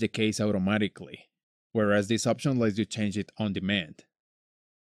change the case automatically, whereas this option lets you change it on demand.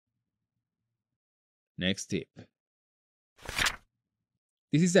 Next tip.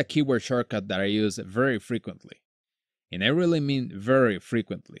 This is a keyword shortcut that I use very frequently, and I really mean very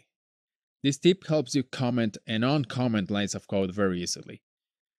frequently. This tip helps you comment and uncomment lines of code very easily.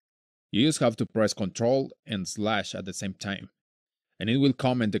 You just have to press Ctrl and slash at the same time, and it will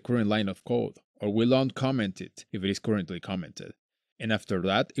comment the current line of code, or will uncomment it if it is currently commented, and after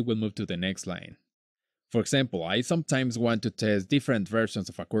that it will move to the next line. For example, I sometimes want to test different versions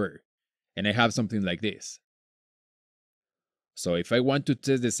of a query, and I have something like this. So if I want to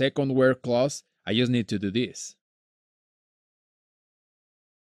test the second where clause, I just need to do this.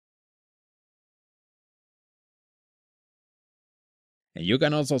 And you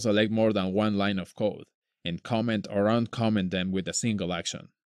can also select more than one line of code and comment or uncomment them with a single action.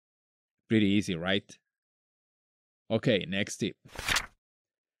 Pretty easy, right? Okay, next tip.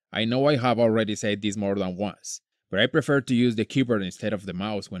 I know I have already said this more than once, but I prefer to use the keyboard instead of the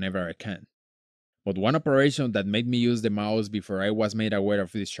mouse whenever I can. But one operation that made me use the mouse before I was made aware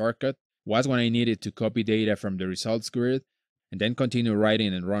of this shortcut was when I needed to copy data from the results grid and then continue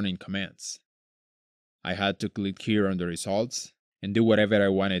writing and running commands. I had to click here on the results and do whatever I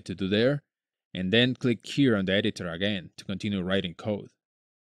wanted to do there, and then click here on the editor again to continue writing code.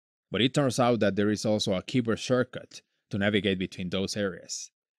 But it turns out that there is also a keyboard shortcut to navigate between those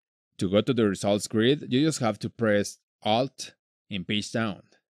areas. To go to the results grid, you just have to press Alt and page down.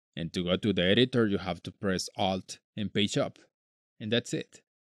 And to go to the editor, you have to press Alt and page up. And that's it.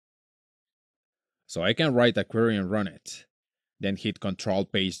 So I can write a query and run it, then hit Control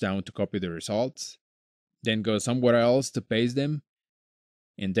page down to copy the results, then go somewhere else to paste them,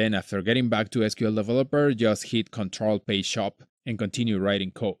 and then after getting back to SQL Developer, just hit Control page up and continue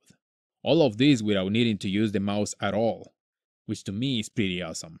writing code. All of this without needing to use the mouse at all, which to me is pretty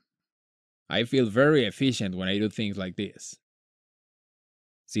awesome. I feel very efficient when I do things like this.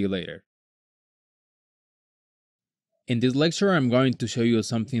 See you later. In this lecture, I'm going to show you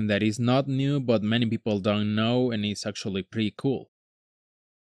something that is not new, but many people don't know, and is actually pretty cool.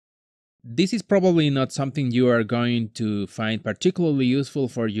 This is probably not something you are going to find particularly useful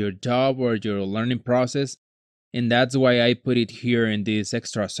for your job or your learning process, and that's why I put it here in this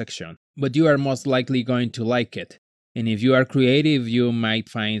extra section. But you are most likely going to like it, and if you are creative, you might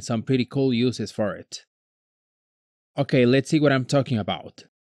find some pretty cool uses for it. Okay, let's see what I'm talking about.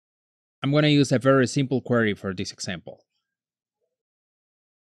 I'm going to use a very simple query for this example.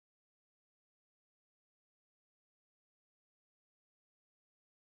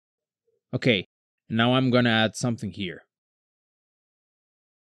 Okay, now I'm going to add something here.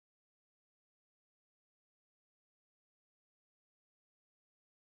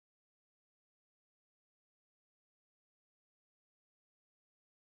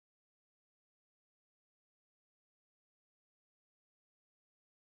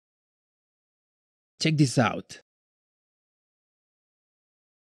 Check this out.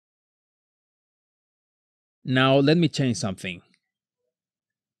 Now let me change something.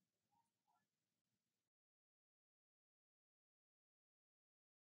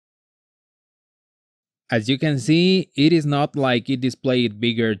 As you can see, it is not like it displayed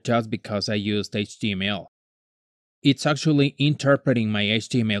bigger just because I used HTML. It's actually interpreting my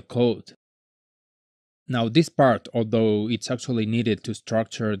HTML code. Now this part, although it's actually needed to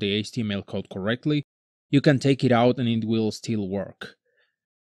structure the HTML code correctly, you can take it out and it will still work.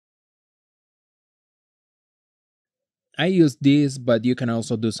 I use this, but you can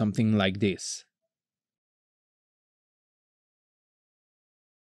also do something like this.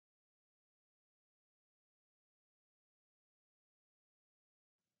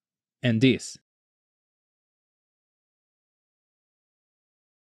 And this.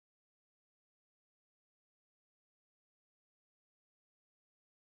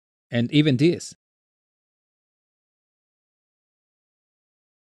 And even this.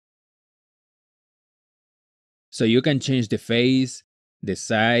 So you can change the face, the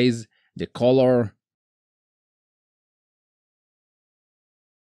size, the color.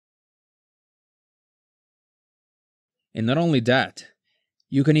 And not only that,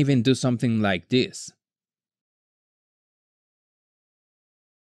 you can even do something like this.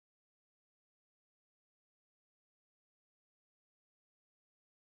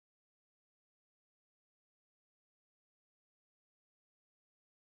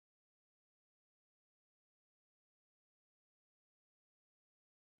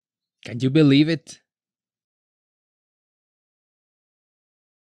 Can you believe it?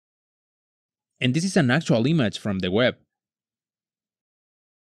 And this is an actual image from the web.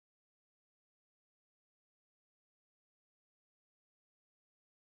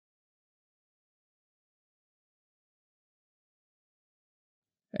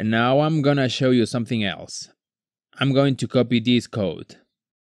 And now I'm gonna show you something else. I'm going to copy this code.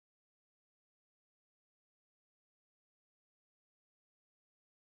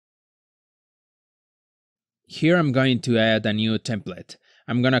 Here I'm going to add a new template.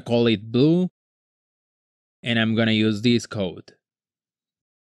 I'm gonna call it blue, and I'm gonna use this code.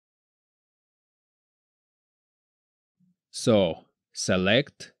 So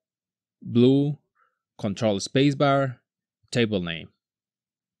select blue, control spacebar, table name.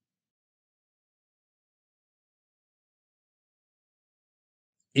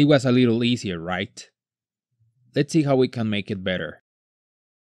 It was a little easier, right? Let's see how we can make it better.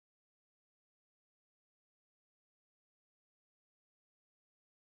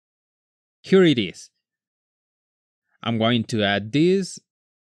 Here it is. I'm going to add this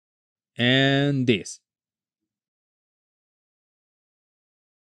and this.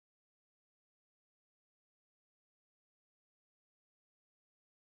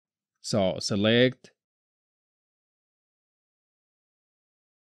 So select,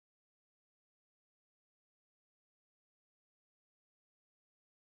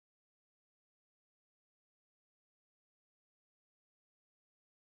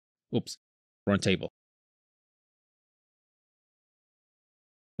 Oops, wrong table.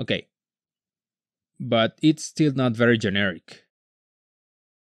 Okay, but it's still not very generic.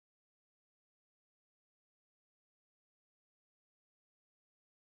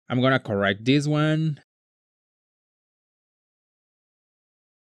 I'm gonna correct this one,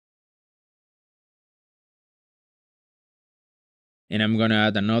 and I'm gonna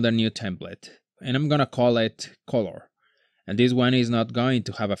add another new template, and I'm gonna call it color. And this one is not going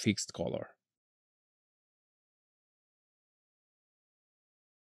to have a fixed color.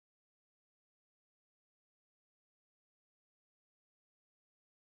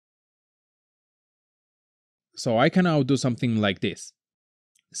 So I can now do something like this.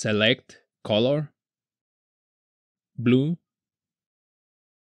 Select color, blue,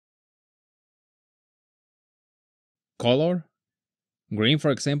 color, green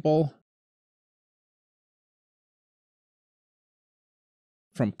for example,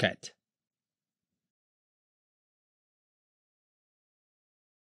 from cat.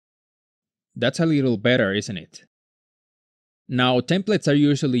 That's a little better, isn't it? Now, templates are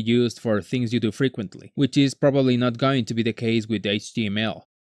usually used for things you do frequently, which is probably not going to be the case with HTML.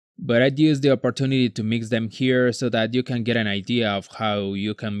 But I'd use the opportunity to mix them here so that you can get an idea of how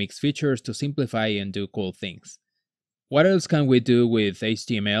you can mix features to simplify and do cool things. What else can we do with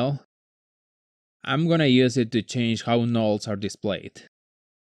HTML? I'm gonna use it to change how nulls are displayed.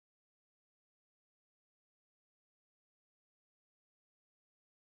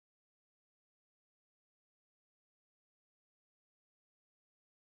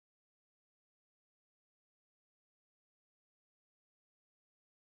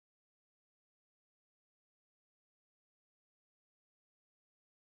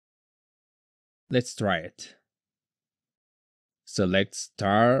 Let's try it. Select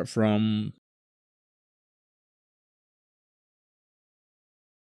star from...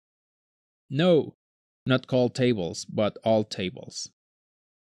 No, not call tables, but all tables.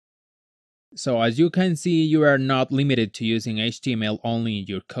 So as you can see, you are not limited to using HTML only in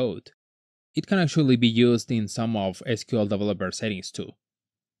your code. It can actually be used in some of SQL Developer settings too.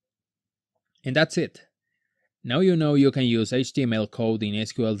 And that's it. Now you know you can use HTML code in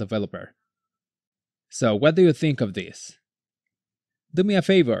SQL Developer. So what do you think of this? Do me a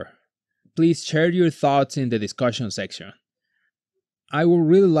favor. Please share your thoughts in the discussion section. I would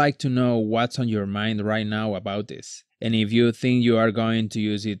really like to know what's on your mind right now about this, and if you think you are going to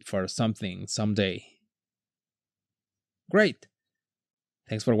use it for something someday. Great!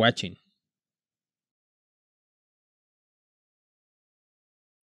 Thanks for watching.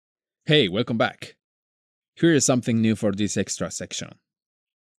 Hey, welcome back. Here is something new for this extra section.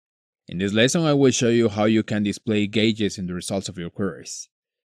 In this lesson, I will show you how you can display gauges in the results of your queries.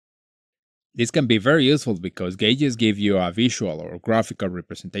 This can be very useful because gauges give you a visual or graphical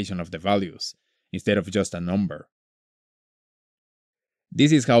representation of the values, instead of just a number.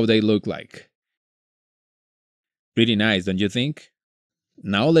 This is how they look like. Pretty nice, don't you think?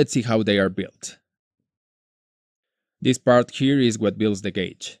 Now let's see how they are built. This part here is what builds the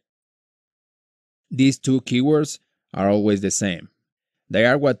gauge. These two keywords are always the same. They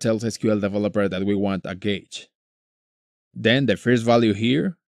are what tells SQL Developer that we want a gauge. Then the first value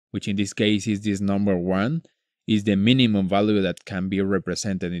here, which in this case is this number 1, is the minimum value that can be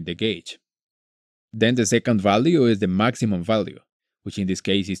represented in the gauge. Then the second value is the maximum value, which in this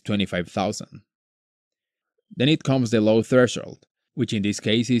case is 25,000. Then it comes the low threshold, which in this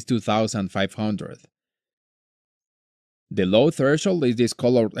case is 2,500. The low threshold is this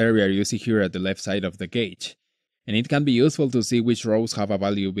colored area you see here at the left side of the gauge, and it can be useful to see which rows have a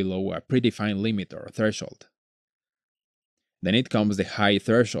value below a predefined limit or threshold. Then it comes the high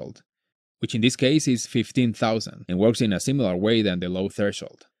threshold, which in this case is 15,000 and works in a similar way than the low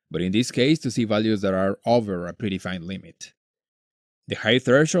threshold, but in this case to see values that are over a predefined limit. The high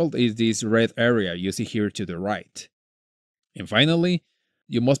threshold is this red area you see here to the right. And finally,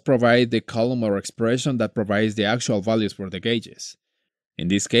 you must provide the column or expression that provides the actual values for the gauges. In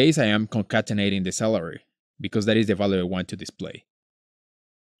this case, I am concatenating the salary, because that is the value I want to display.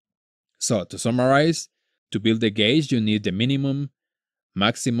 So, to summarize, to build the gauge, you need the minimum,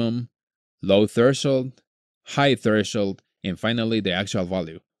 maximum, low threshold, high threshold, and finally the actual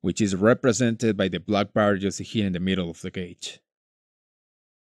value, which is represented by the black bar you see here in the middle of the gauge.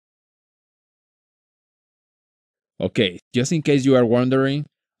 Okay, just in case you are wondering,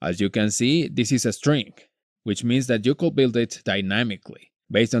 as you can see, this is a string, which means that you could build it dynamically,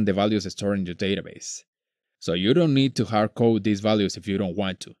 based on the values stored in your database. So you don't need to hard code these values if you don't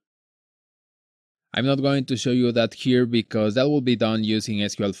want to. I'm not going to show you that here because that will be done using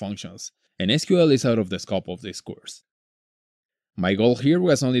SQL functions, and SQL is out of the scope of this course. My goal here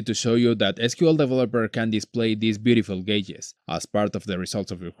was only to show you that SQL Developer can display these beautiful gauges as part of the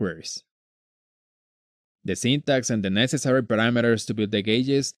results of your queries. The syntax and the necessary parameters to build the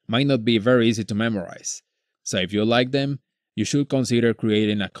gauges might not be very easy to memorize, so if you like them, you should consider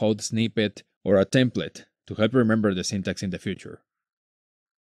creating a code snippet or a template to help remember the syntax in the future.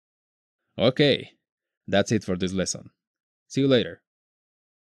 Okay, that's it for this lesson. See you later.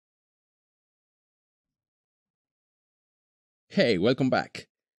 Hey, welcome back.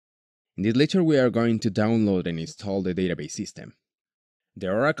 In this lecture, we are going to download and install the database system.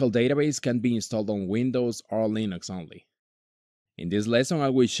 The Oracle database can be installed on Windows or Linux only. In this lesson, I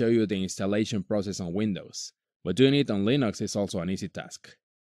will show you the installation process on Windows, but doing it on Linux is also an easy task.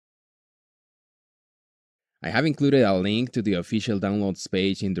 I have included a link to the official downloads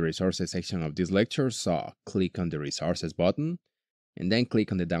page in the resources section of this lecture, so click on the resources button and then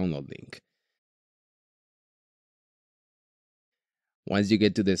click on the download link. Once you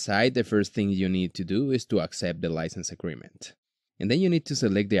get to the site, the first thing you need to do is to accept the license agreement. And then you need to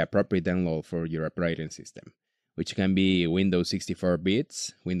select the appropriate download for your operating system, which can be Windows 64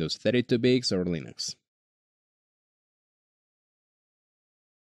 bits, Windows 32 bits, or Linux.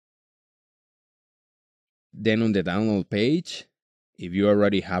 Then on the download page, if you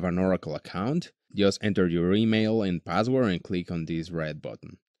already have an Oracle account, just enter your email and password and click on this red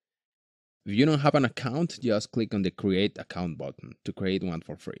button. If you don't have an account, just click on the Create Account button to create one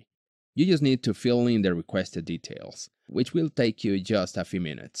for free. You just need to fill in the requested details, which will take you just a few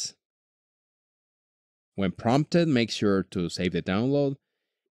minutes. When prompted, make sure to save the download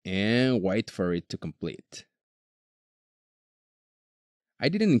and wait for it to complete. I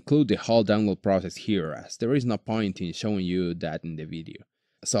didn't include the whole download process here, as there is no point in showing you that in the video.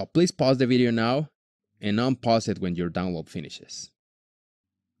 So please pause the video now and unpause it when your download finishes.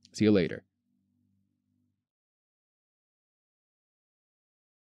 See you later.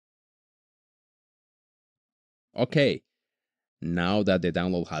 Okay, now that the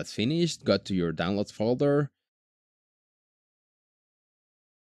download has finished, go to your downloads folder .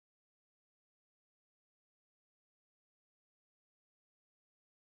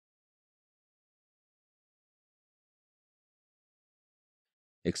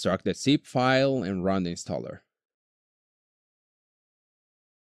 Extract the zip file and run the installer.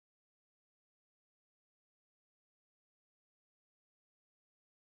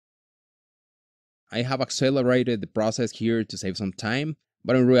 I have accelerated the process here to save some time,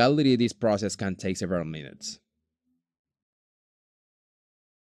 but in reality this process can take several minutes.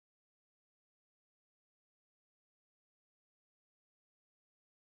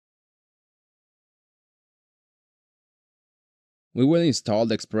 We will install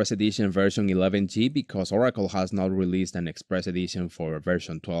the Express Edition version 11G because Oracle has not released an Express Edition for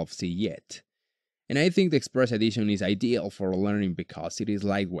version 12C yet. And I think the Express Edition is ideal for learning because it is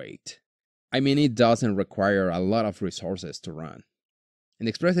lightweight. I mean, it doesn't require a lot of resources to run. And the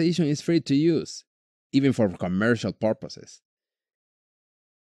Express Edition is free to use, even for commercial purposes.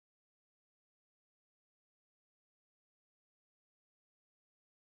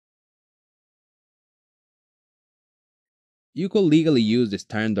 You could legally use the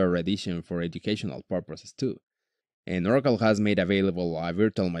standard edition for educational purposes too. And Oracle has made available a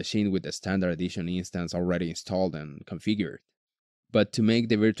virtual machine with the standard edition instance already installed and configured. But to make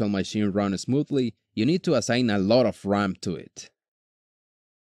the virtual machine run smoothly, you need to assign a lot of RAM to it.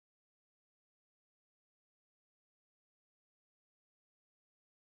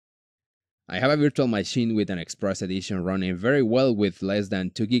 I have a virtual machine with an Express Edition running very well with less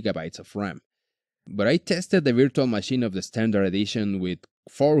than 2 GB of RAM. But I tested the virtual machine of the standard edition with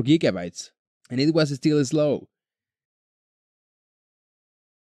 4 GB, and it was still slow.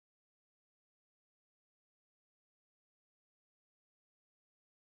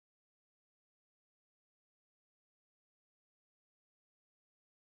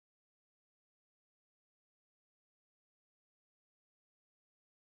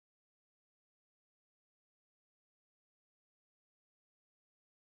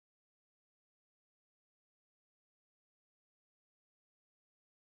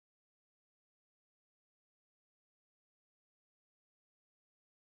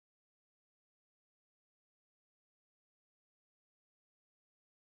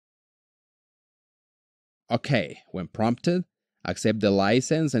 Okay, when prompted, accept the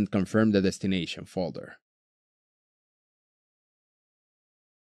license and confirm the destination folder.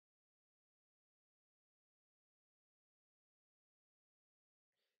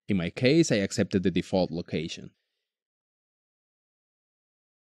 In my case, I accepted the default location.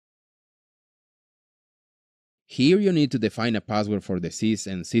 Here you need to define a password for the sys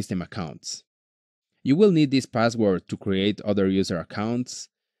and system accounts. You will need this password to create other user accounts,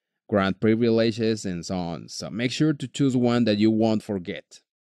 grant privileges, and so on, so make sure to choose one that you won't forget.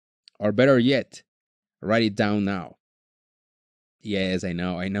 Or better yet, write it down now. Yes, I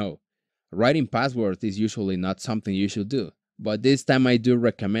know. Writing passwords is usually not something you should do, but this time I do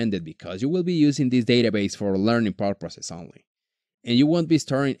recommend it because you will be using this database for learning purposes only, and you won't be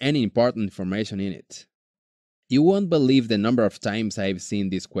storing any important information in it. You won't believe the number of times I've seen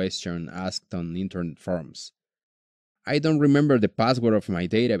this question asked on internet forums. I don't remember the password of my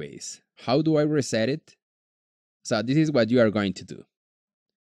database. How do I reset it? So this is what you are going to do.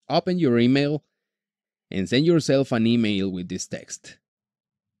 Open your email and send yourself an email with this text.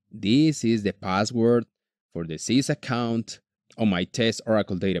 This is the password for the sys account on my test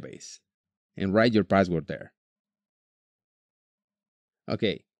Oracle database. And write your password there.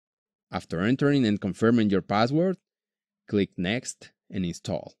 Okay, after entering and confirming your password, click Next and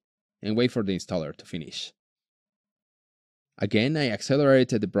Install, and wait for the installer to finish. Again, I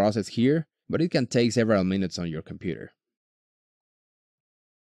accelerated the process here, but it can take several minutes on your computer.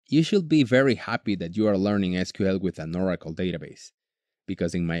 You should be very happy that you are learning SQL with an Oracle database,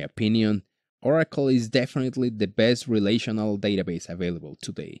 because in my opinion, Oracle is definitely the best relational database available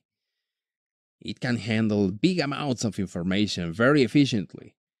today. It can handle big amounts of information very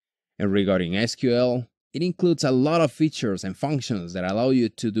efficiently. And regarding SQL, it includes a lot of features and functions that allow you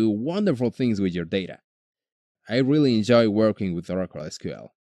to do wonderful things with your data. I really enjoy working with Oracle SQL,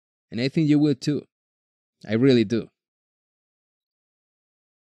 and I think you will too. I really do.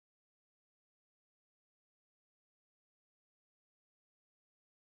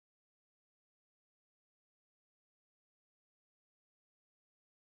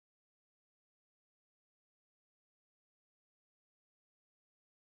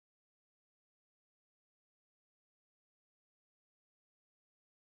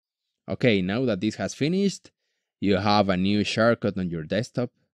 Okay, now that this has finished, you have a new shortcut on your desktop,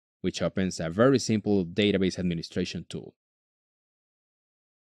 which opens a very simple database administration tool.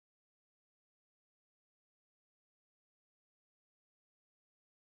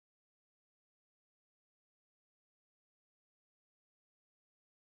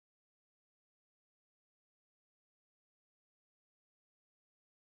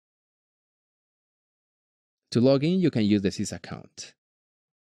 To log in, you can use the sys account.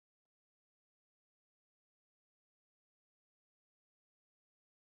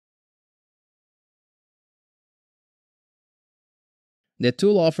 The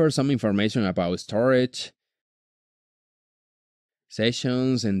tool offers some information about storage,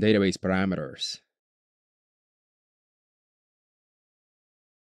 sessions, and database parameters.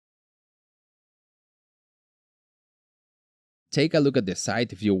 Take a look at the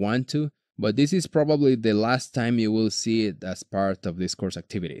site if you want to, but this is probably the last time you will see it as part of these course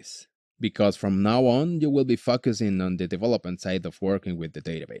activities, because from now on you will be focusing on the development side of working with the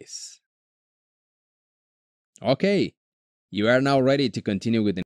database. Okay, you are now ready to continue with the